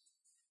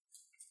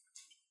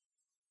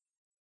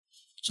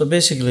 So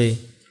basically,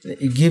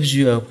 it gives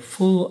you a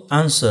full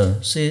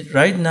answer. See,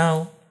 right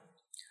now,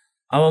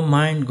 our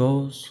mind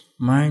goes.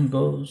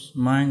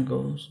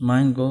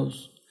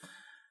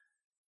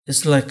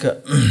 It's like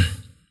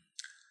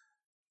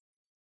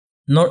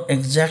not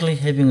exactly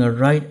having a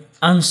right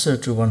answer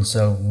to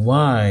oneself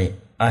why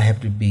I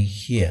have to be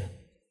here.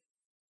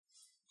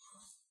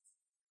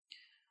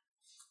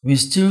 We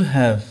still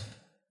have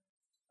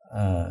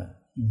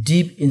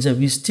deep inside,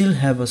 we still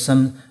have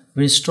some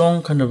very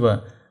strong kind of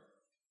a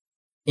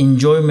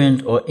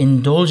enjoyment or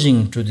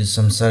indulging to the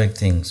samsaric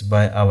things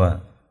by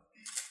our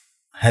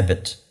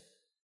habit.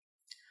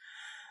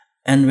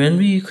 And when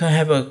we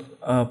have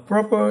a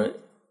proper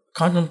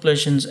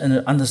contemplations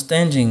and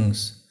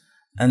understandings,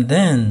 and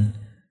then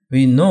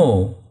we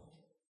know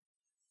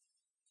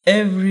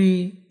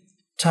every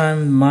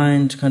time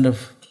mind kind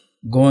of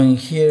going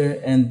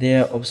here and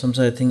there of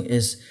samsaric thing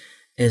is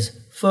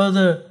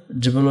further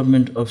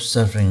development of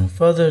suffering,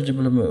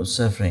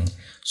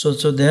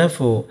 So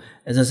therefore,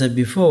 as I said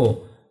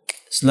before,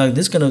 it's like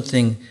this kind of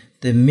thing.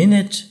 The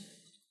minute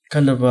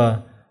kind of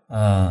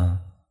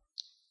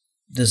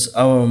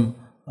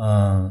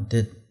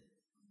the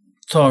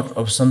thought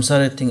of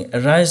samsaric thing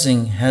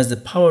arising has the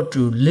power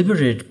to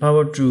liberate,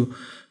 power to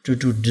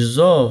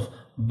dissolve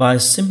by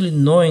simply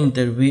knowing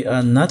that we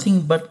are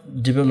nothing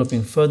but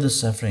developing further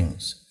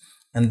sufferings,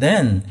 and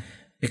then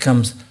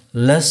becomes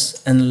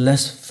less and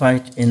less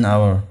fight in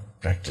our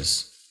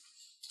practice.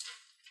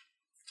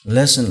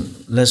 Less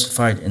and less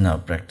fight in our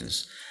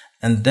practice.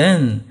 And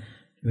then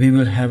we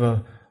will have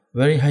a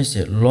very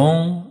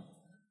long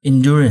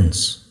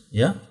endurance,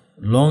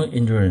 long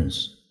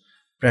endurance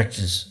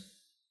practice.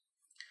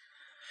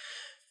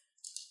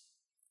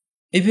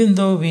 Even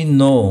though we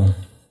know,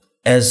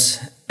 as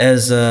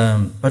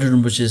Patrul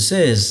Rinpoche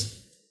says,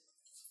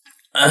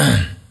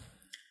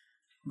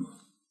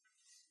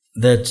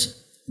 that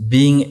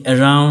being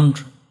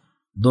around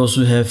those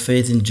who have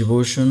faith in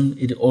devotion,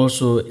 it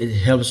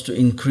helps to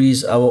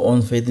increase our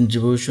own faith in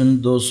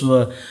devotion. Those who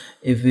are,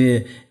 if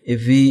we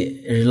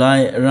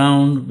rely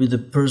around with the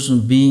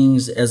person,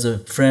 beings as a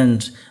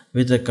friend,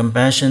 with the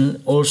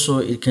compassion, also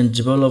it can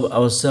develop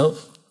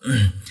ourselves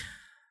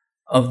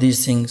of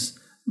these things.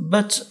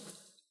 But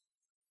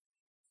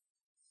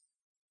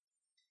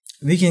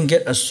we can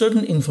get a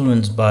certain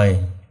influence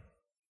by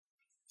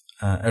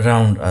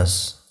around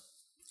us.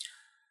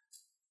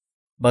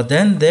 But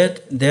then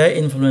their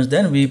influence,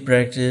 then we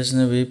practice,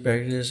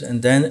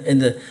 and then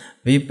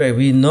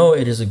we know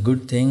it is a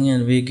good thing,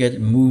 and we get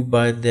moved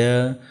by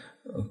their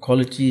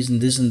qualities and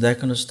this and that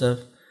kind of stuff.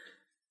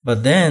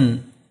 But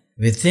then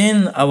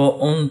within our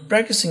own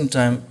practicing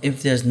time,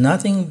 if there's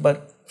nothing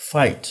but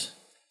fight,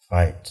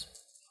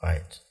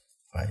 fight.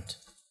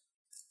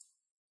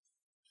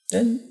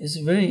 Then it's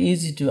very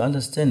easy to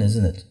understand,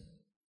 isn't it?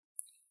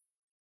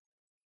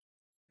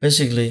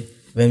 Basically,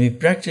 when we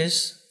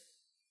practice,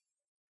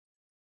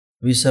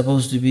 we're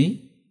supposed to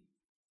be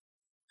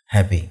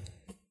happy.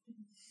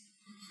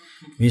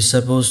 We're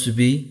supposed to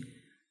be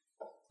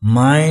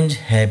mind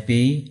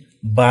happy,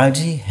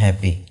 body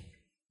happy.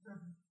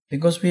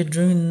 Because we're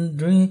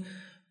doing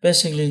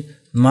basically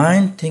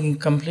mind thinking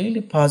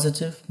completely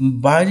positive,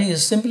 body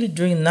is simply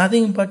doing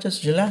nothing but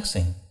just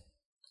relaxing.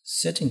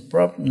 Sitting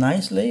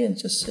nicely and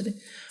just sitting.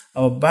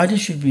 Our body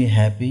should be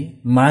happy,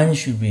 mind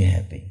should be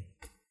happy.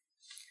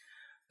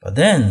 But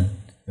then,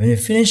 when we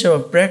finish our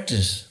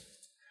practice,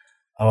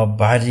 our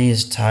body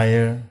is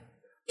tired,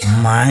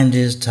 mind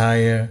is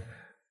tired,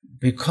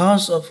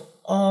 because of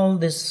all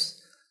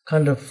this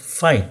kind of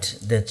fight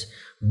that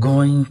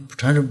going,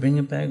 trying to bring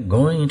it back,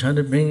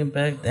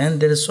 then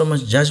there is so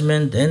much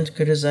judgment, then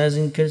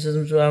criticism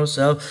to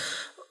ourselves,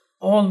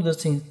 all the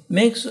things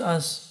makes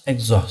us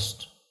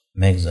exhaust.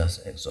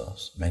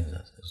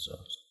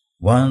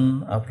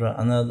 One after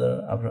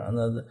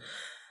another.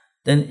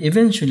 Then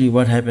eventually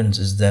what happens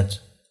is that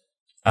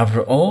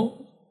after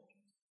all,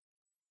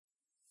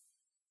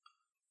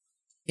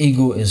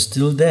 ego is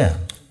still there.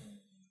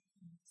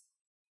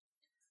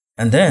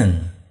 And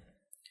then,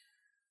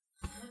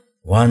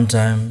 one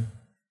time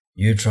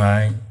you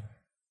tried,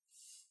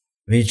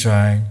 we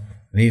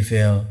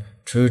failed,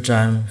 2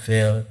 times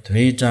failed,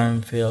 3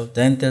 times failed,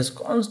 then there's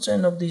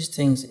constant of these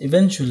things.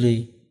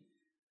 Eventually,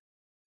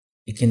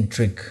 it can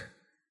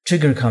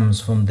trigger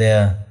comes from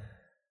there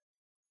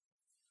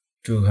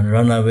to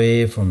run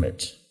away from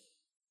it.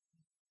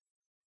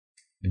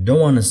 We don't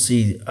want to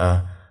see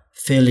a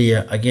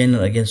failure again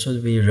and again, so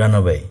we run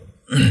away.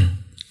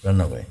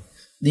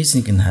 These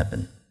things can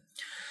happen.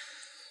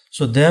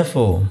 So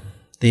therefore,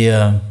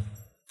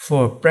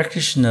 for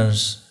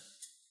practitioners,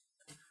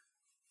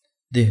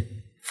 the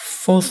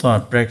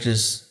forethought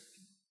practice,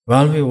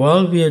 while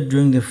we are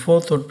doing the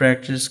forethought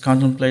practice,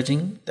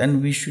 contemplating,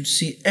 then we should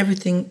see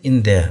everything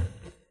in there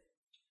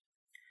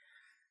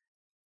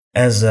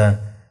as a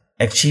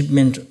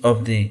achievement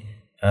of the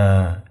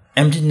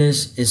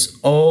emptiness is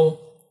all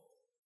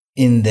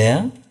in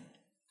there,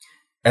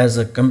 as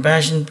a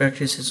compassion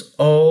practice is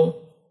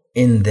all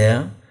in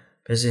there.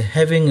 Because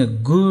having a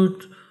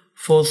good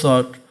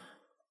forethought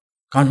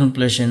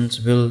contemplations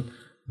will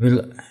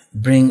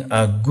bring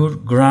a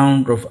good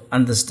ground of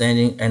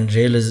understanding and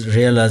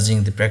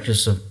realizing the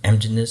practice of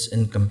emptiness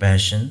and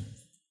compassion.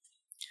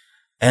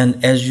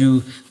 And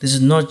this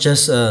is not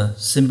just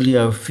simply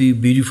a few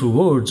beautiful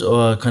words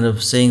or kind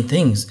of saying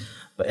things,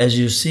 but as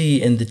you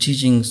see in the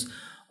teachings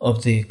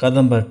of the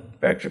Kadamba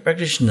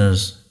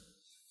practitioners,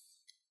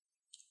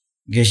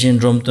 Geshen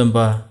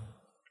Dromtamba,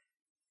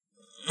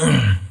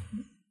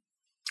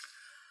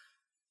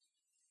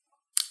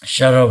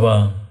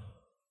 Sharava,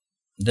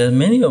 there are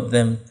many of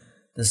them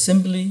that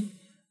simply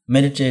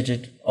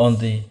meditated on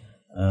the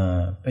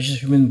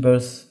precious human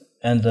birth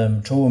and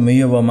the Chobo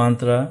Miyava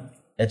mantra,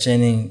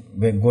 attaining,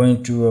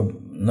 going to,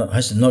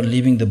 not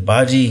leaving the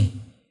body,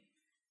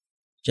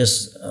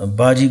 just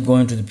body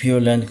going to the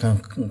Pure Land,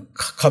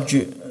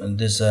 capture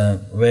this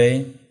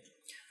way,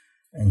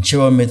 and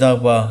Chiva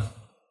Medagpa,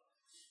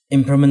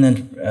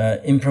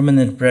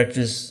 impermanent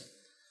practice,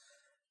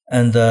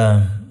 and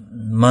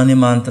Mani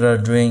mantra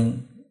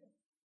doing,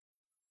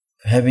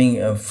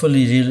 having a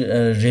fully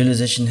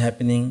realization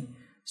happening.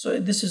 So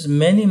this is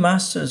many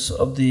masters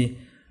of the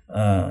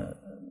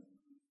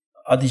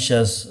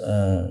Adisha's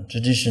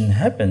tradition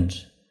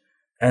happened,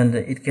 and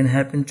it can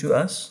happen to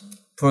us.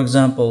 For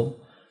example,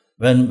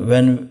 when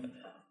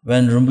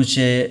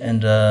Rinpoche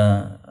and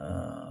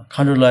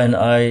Khandula and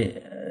I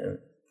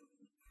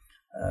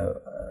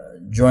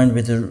joined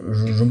with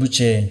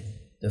Rinpoche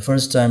the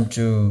first time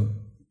to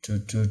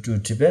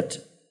Tibet,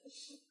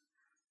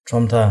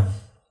 Tromta,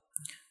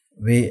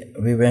 we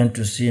went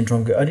to see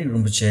Tromge Adik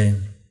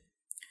Rinpoche,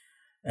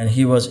 and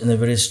he was in a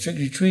very strict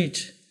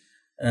retreat,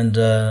 and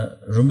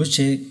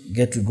Rinpoche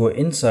get to go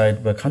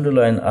inside, but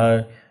Khandula and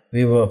I,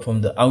 we were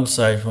from the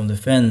outside, from the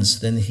fence.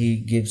 Then he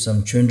gave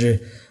some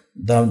Chundre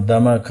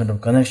Dharma kind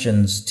of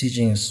connections,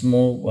 teaching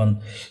small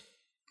one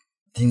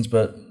things,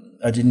 but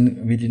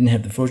we didn't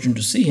have the fortune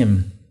to see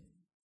him.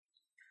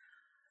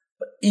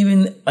 But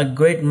even a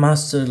great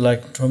master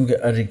like Tromge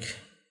Adik,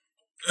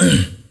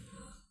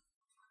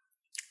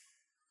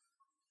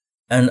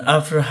 and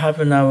after half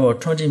an hour or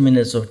 20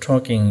 minutes of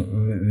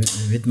talking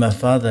with my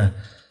father,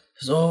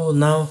 he says, "Oh,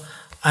 now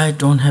I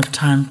don't have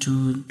time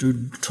to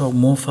talk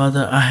more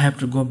further. I have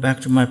to go back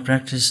to my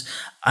practice.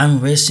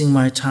 I'm wasting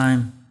my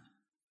time."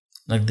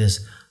 Like this.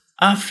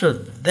 After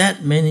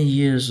that many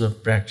years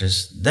of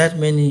practice,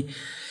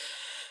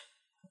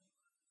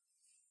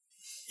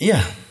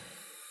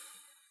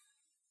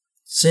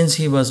 since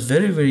he was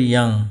very, very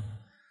young,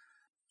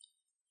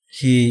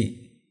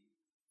 he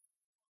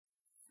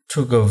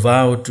took a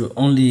vow to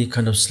only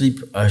kind of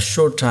sleep a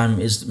short time,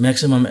 is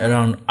maximum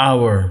around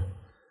hour,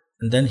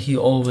 and then he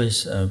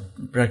always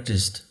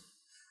practiced.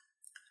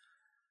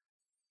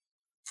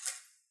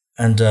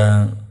 And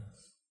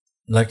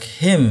like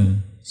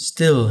him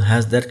still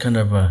has that kind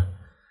of a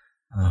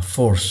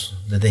force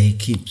that he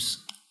keeps,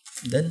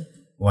 then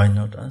why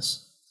not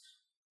us?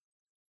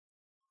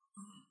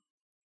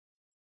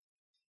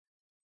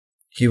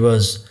 He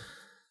was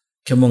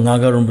Khenpo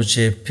Ngagwa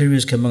Rinpoche,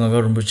 previous Khenpo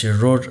Ngagwa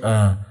Rinpoche wrote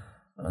a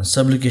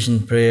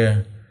supplication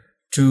prayer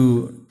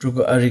to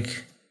Tulku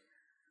Arik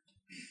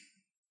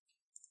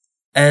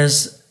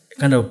as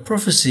kind of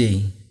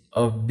prophecy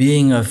of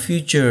being a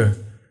future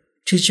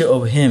teacher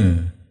of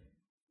him.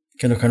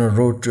 Kind of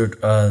wrote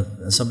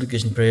a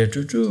supplication prayer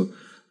to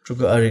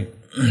Tulku Arik,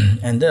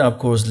 and then of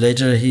course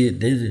later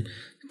Khenpo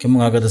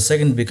Ngagwa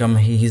II become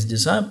his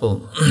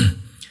disciple.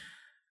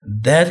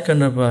 That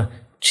kind of a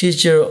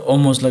teacher,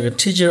 almost like a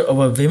teacher of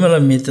a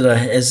Vimala Mitra,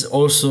 is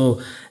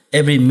also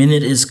every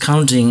minute is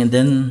counting, and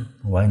then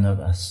why not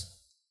us,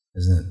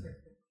 isn't it?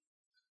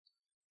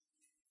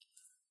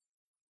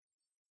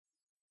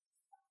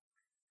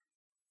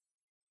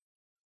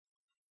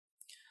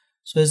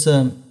 So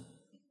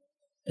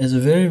it's a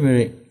very,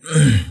 very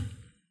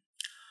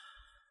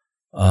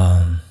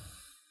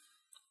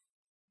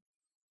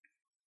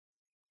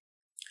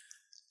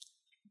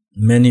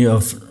many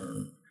of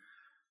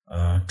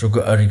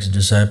Tulku Arik's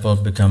disciples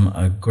become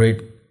a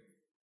great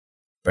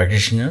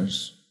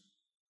practitioners.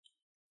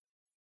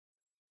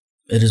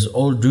 It is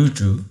all due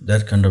to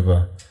that kind of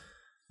a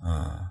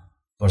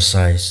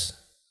precise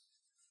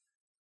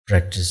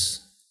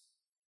practice,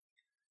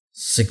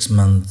 6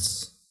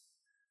 months,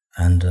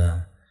 and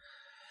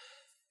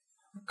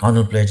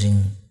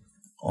contemplating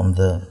on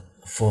the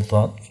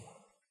forethought.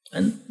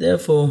 And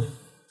therefore,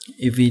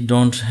 if we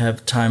don't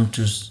have time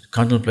to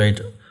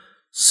contemplate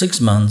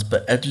 6 months,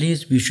 but at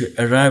least we should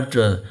arrive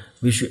to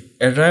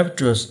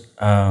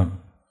an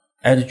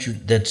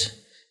attitude that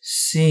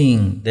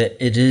seeing that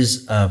it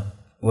is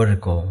what I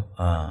call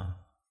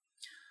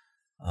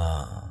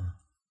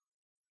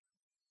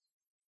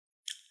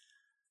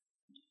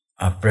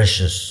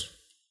precious.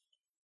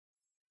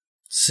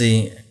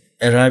 See,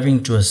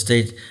 arriving to a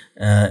state,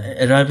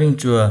 having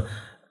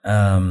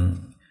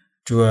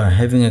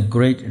a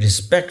great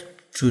respect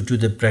to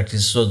the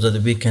practice, so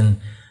that we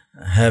can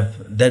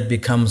have that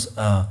becomes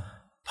a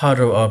part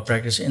of our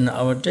practice in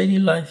our daily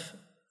life.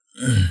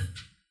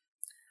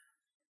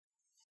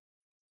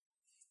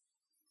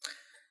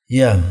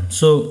 Yeah,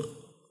 so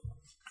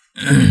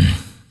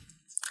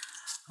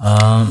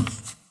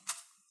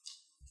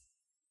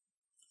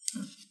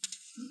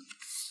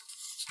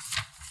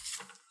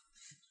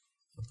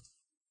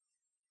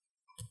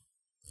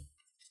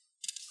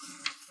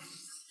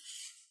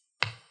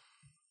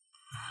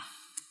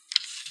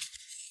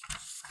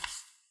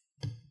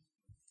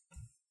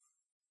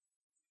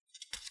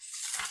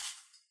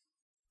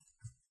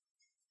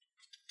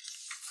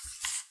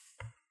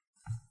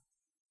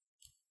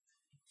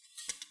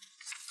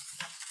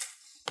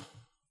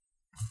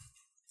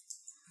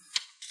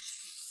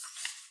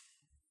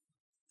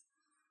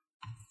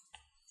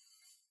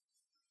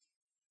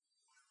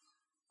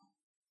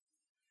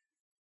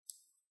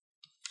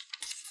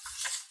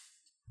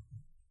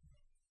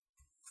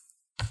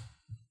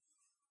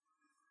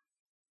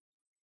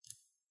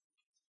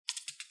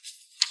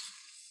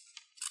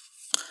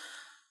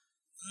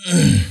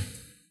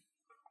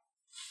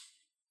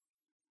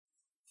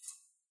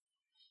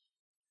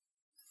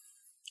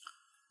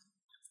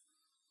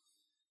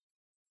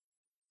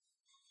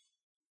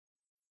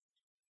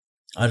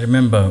I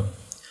remember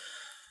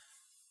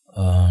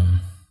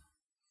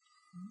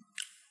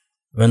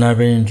when I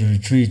went into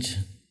retreat,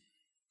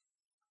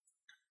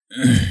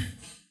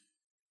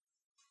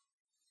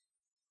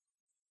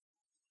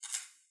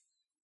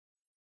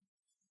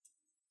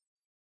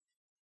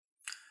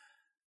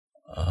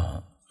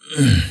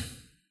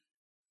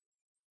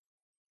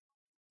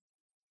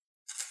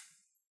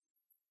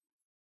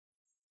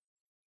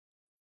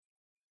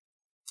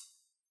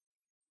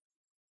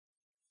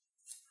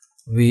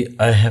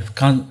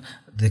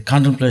 the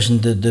contemplation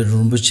that the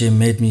Rinpoche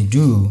made me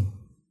do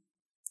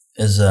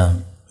is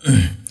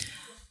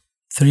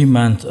 3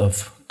 months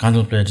of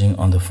contemplating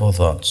on the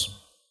forethoughts.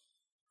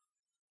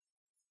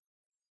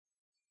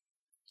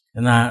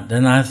 And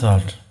then I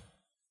thought,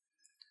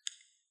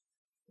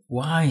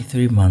 why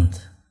 3 months?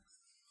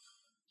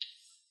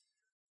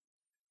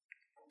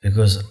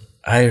 Because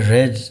I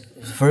read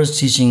first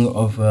teaching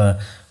of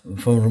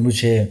from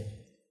Rinpoche,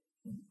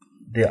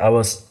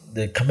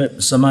 the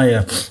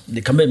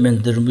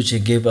commitment that Rinpoche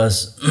gave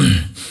us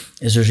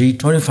is to read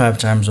 25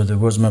 times of the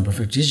words of my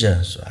perfect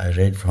teacher. So I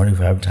read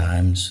 25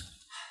 times.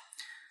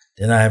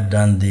 Then I have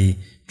done the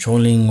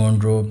Chonling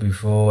Ngondro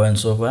before and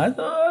so forth. I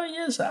thought, oh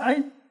yes,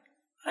 I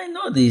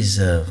know these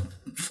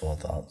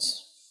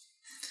forethoughts.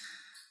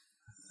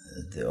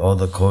 All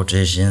the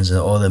quotations and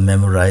all the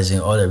memorizing,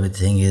 all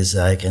everything is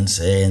I can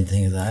say and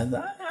things like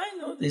that. I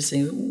know these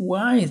things.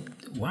 Why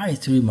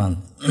 3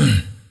 months?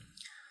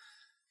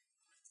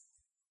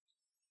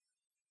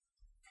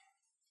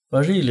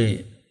 But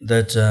really,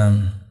 that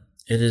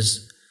it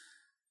is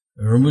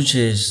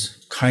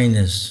Rinpoche's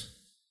kindness.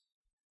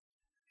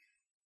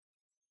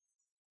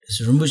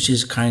 It's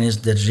Rinpoche's kindness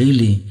that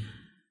really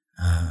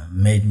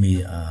made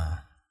me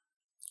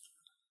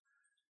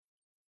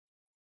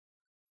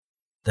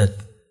that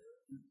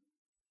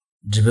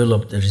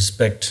develop the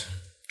respect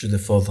to the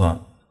fourth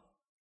thought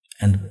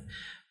and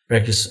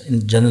practice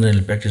in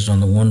general practice on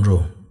the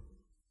Wondro,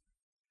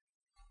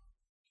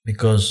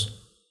 because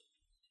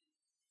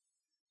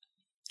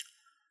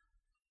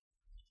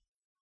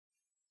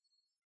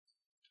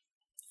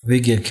we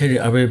get carried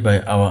away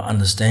by our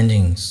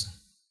understandings,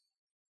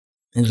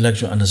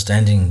 intellectual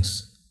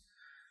understandings,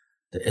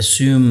 that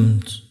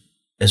assumes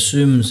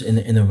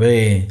in a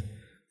way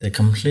that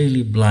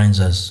completely blinds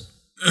us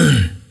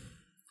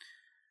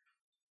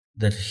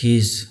that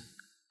His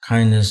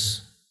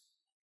kindness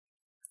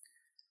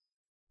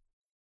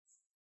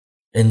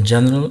in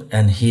general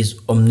and His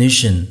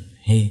omniscient,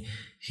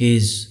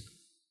 His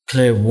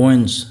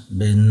clairvoyance,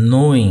 by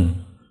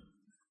knowing,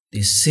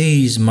 He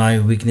sees my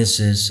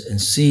weaknesses and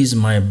sees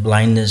my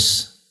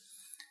blindness,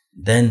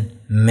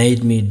 then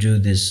made me do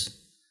this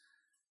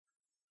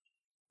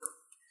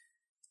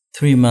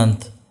 3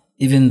 months,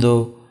 even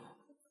though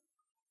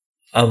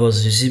I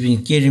was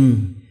receiving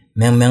Kirim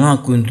Menga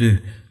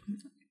Kundu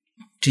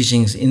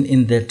teachings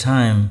in that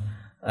time,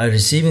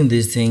 receiving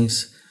these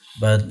things,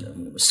 but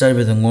started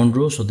with the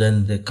Ngondro, so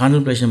then the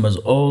contemplation was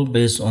all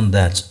based on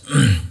that,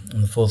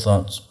 on the four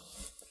thoughts.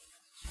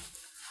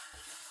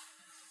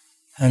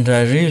 And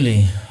I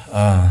really,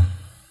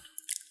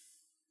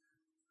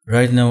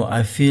 right now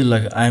I feel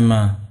like I'm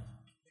a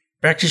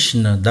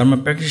practitioner, Dharma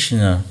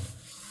practitioner.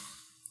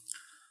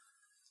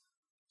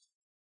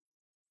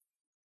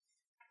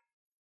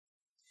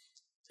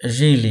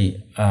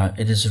 Really,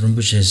 it is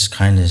Rinpoche's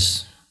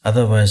kindness.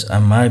 Otherwise, I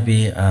might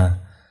be a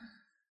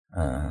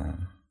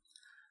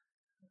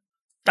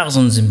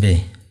Taksan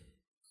Zimbe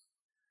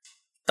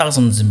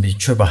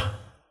Choba,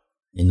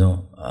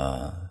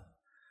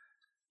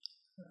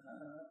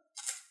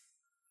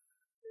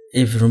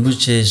 if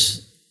Rinpoche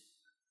is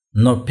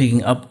not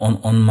picking up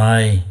on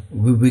my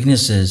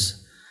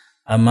weaknesses,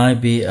 I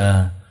might be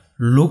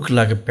look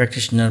like a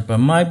practitioner, but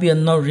might be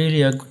not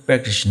really a good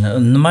practitioner,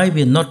 might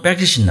be not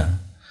practitioner.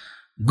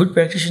 Good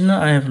practitioner,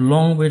 I have a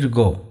long way to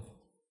go.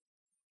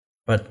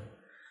 But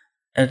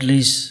at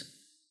least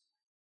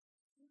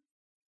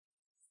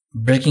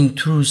breaking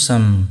through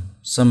some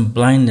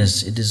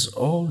blindness, it is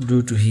all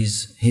due to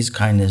his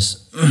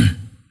kindness.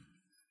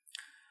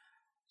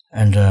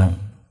 And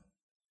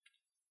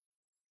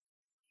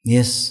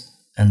yes,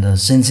 and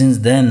since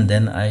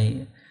then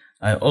I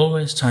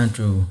always try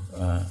to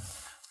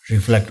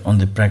reflect on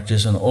the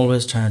practice and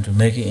always try to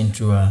make it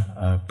into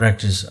a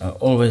practice. I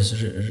always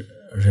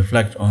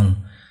reflect on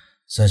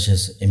such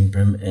as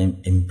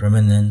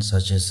impermanence,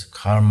 such as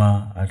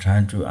karma. I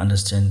try to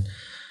understand.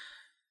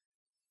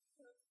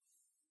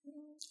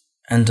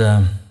 And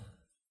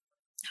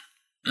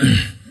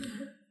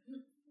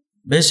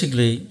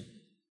basically,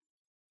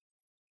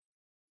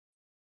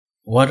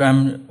 where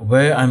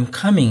I'm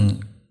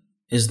coming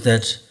is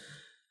that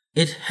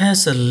it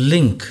has a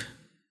link.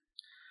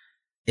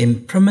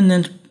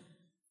 Impermanent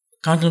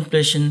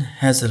contemplation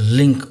has a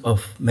link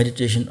of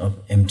meditation of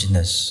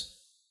emptiness.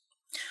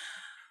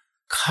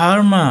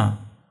 Karma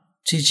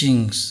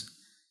teachings,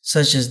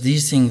 such as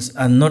these things,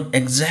 are not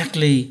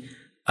exactly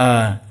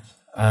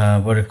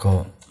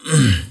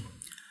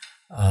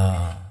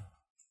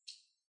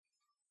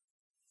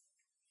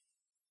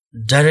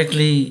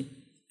directly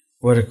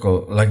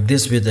like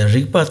this with the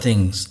Rigpa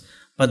things,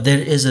 but there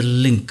is a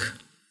link.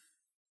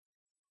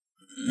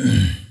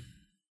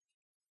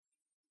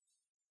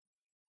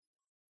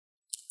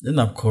 Then,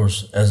 of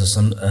course, as a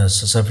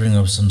suffering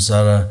of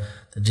samsara,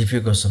 the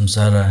difficulty of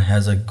samsara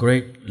has a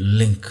great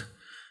link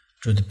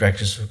to the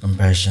practice of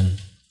compassion.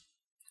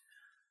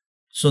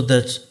 So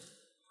that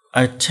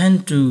I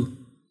tend to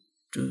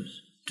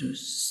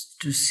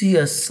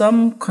see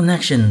some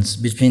connections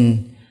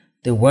between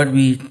what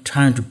we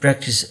trying to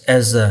practice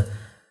as a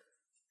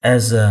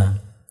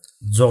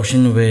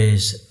Dzogchen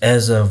ways,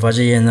 as a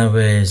Vajrayana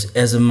ways,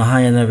 as a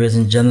Mahayana ways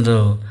in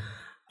general.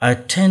 I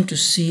tend to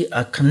see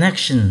a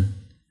connection,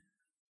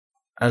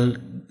 a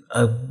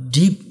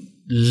deep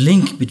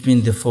link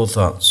between the four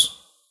thoughts.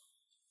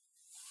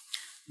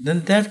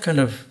 Then that kind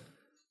of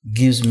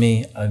gives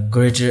me a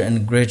greater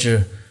and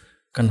greater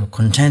kind of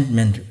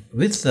contentment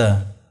with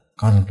the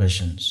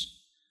contemplations.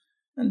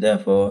 And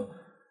therefore,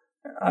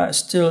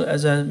 still,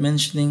 as I'm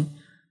mentioning,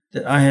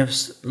 that I have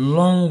a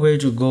long way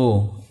to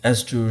go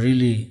as to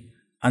really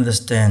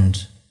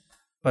understand.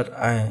 But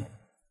I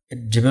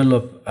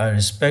develop a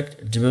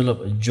respect,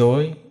 develop a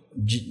joy,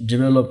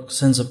 develop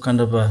sense of kind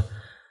of a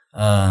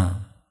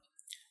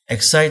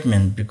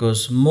excitement,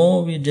 because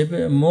more we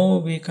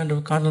kind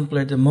of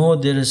contemplate, the more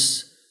there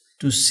is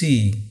to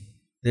see,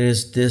 there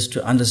is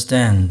to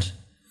understand,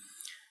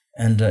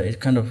 and it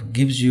kind of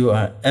gives you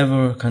a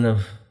ever kind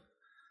of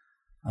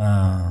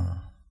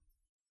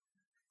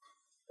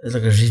it's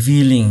like a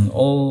revealing.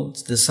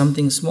 There's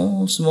something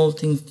small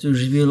things to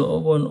reveal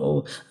over and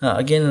over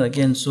again and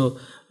again. So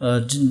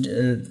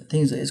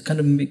things, it kind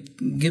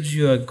of gives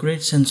you a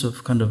great sense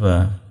of kind of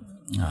a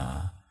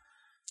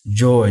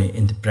joy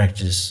in the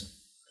practice.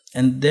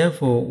 And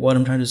therefore, what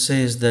I'm trying to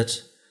say is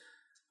that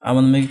I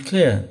want to make it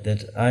clear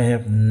that I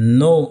have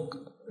no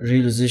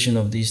realization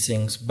of these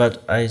things,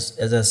 but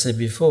as I said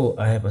before,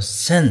 I have a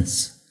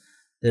sense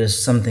there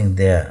is something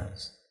there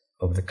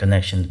of the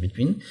connection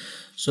between.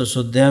 So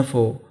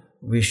therefore,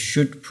 we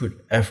should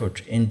put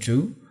effort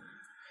into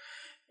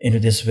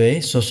this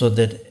way, so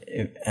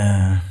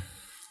that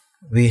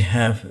we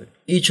have,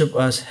 each of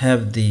us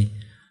have the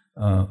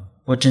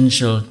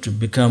potential to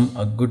become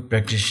a good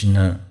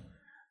practitioner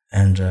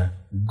and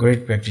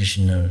great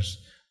practitioners,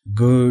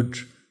 good,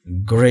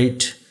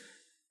 great,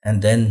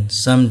 and then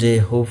someday,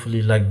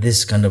 hopefully, like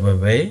this kind of a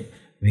way,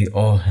 we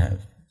all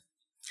have.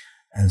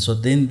 And so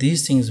then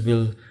these things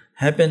will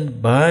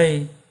happen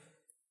by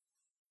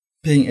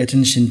paying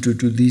attention to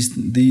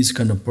these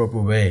kind of proper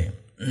way.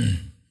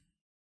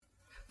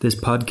 This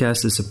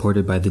podcast is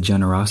supported by the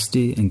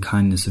generosity and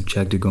kindness of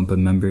Chagde Gompa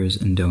members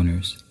and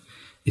donors.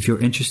 If you're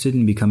interested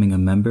in becoming a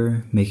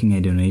member, making a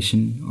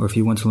donation, or if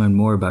you want to learn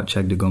more about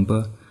Chagde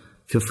Gompa,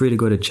 feel free to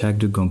go to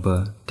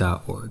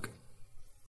chagdegompa.org.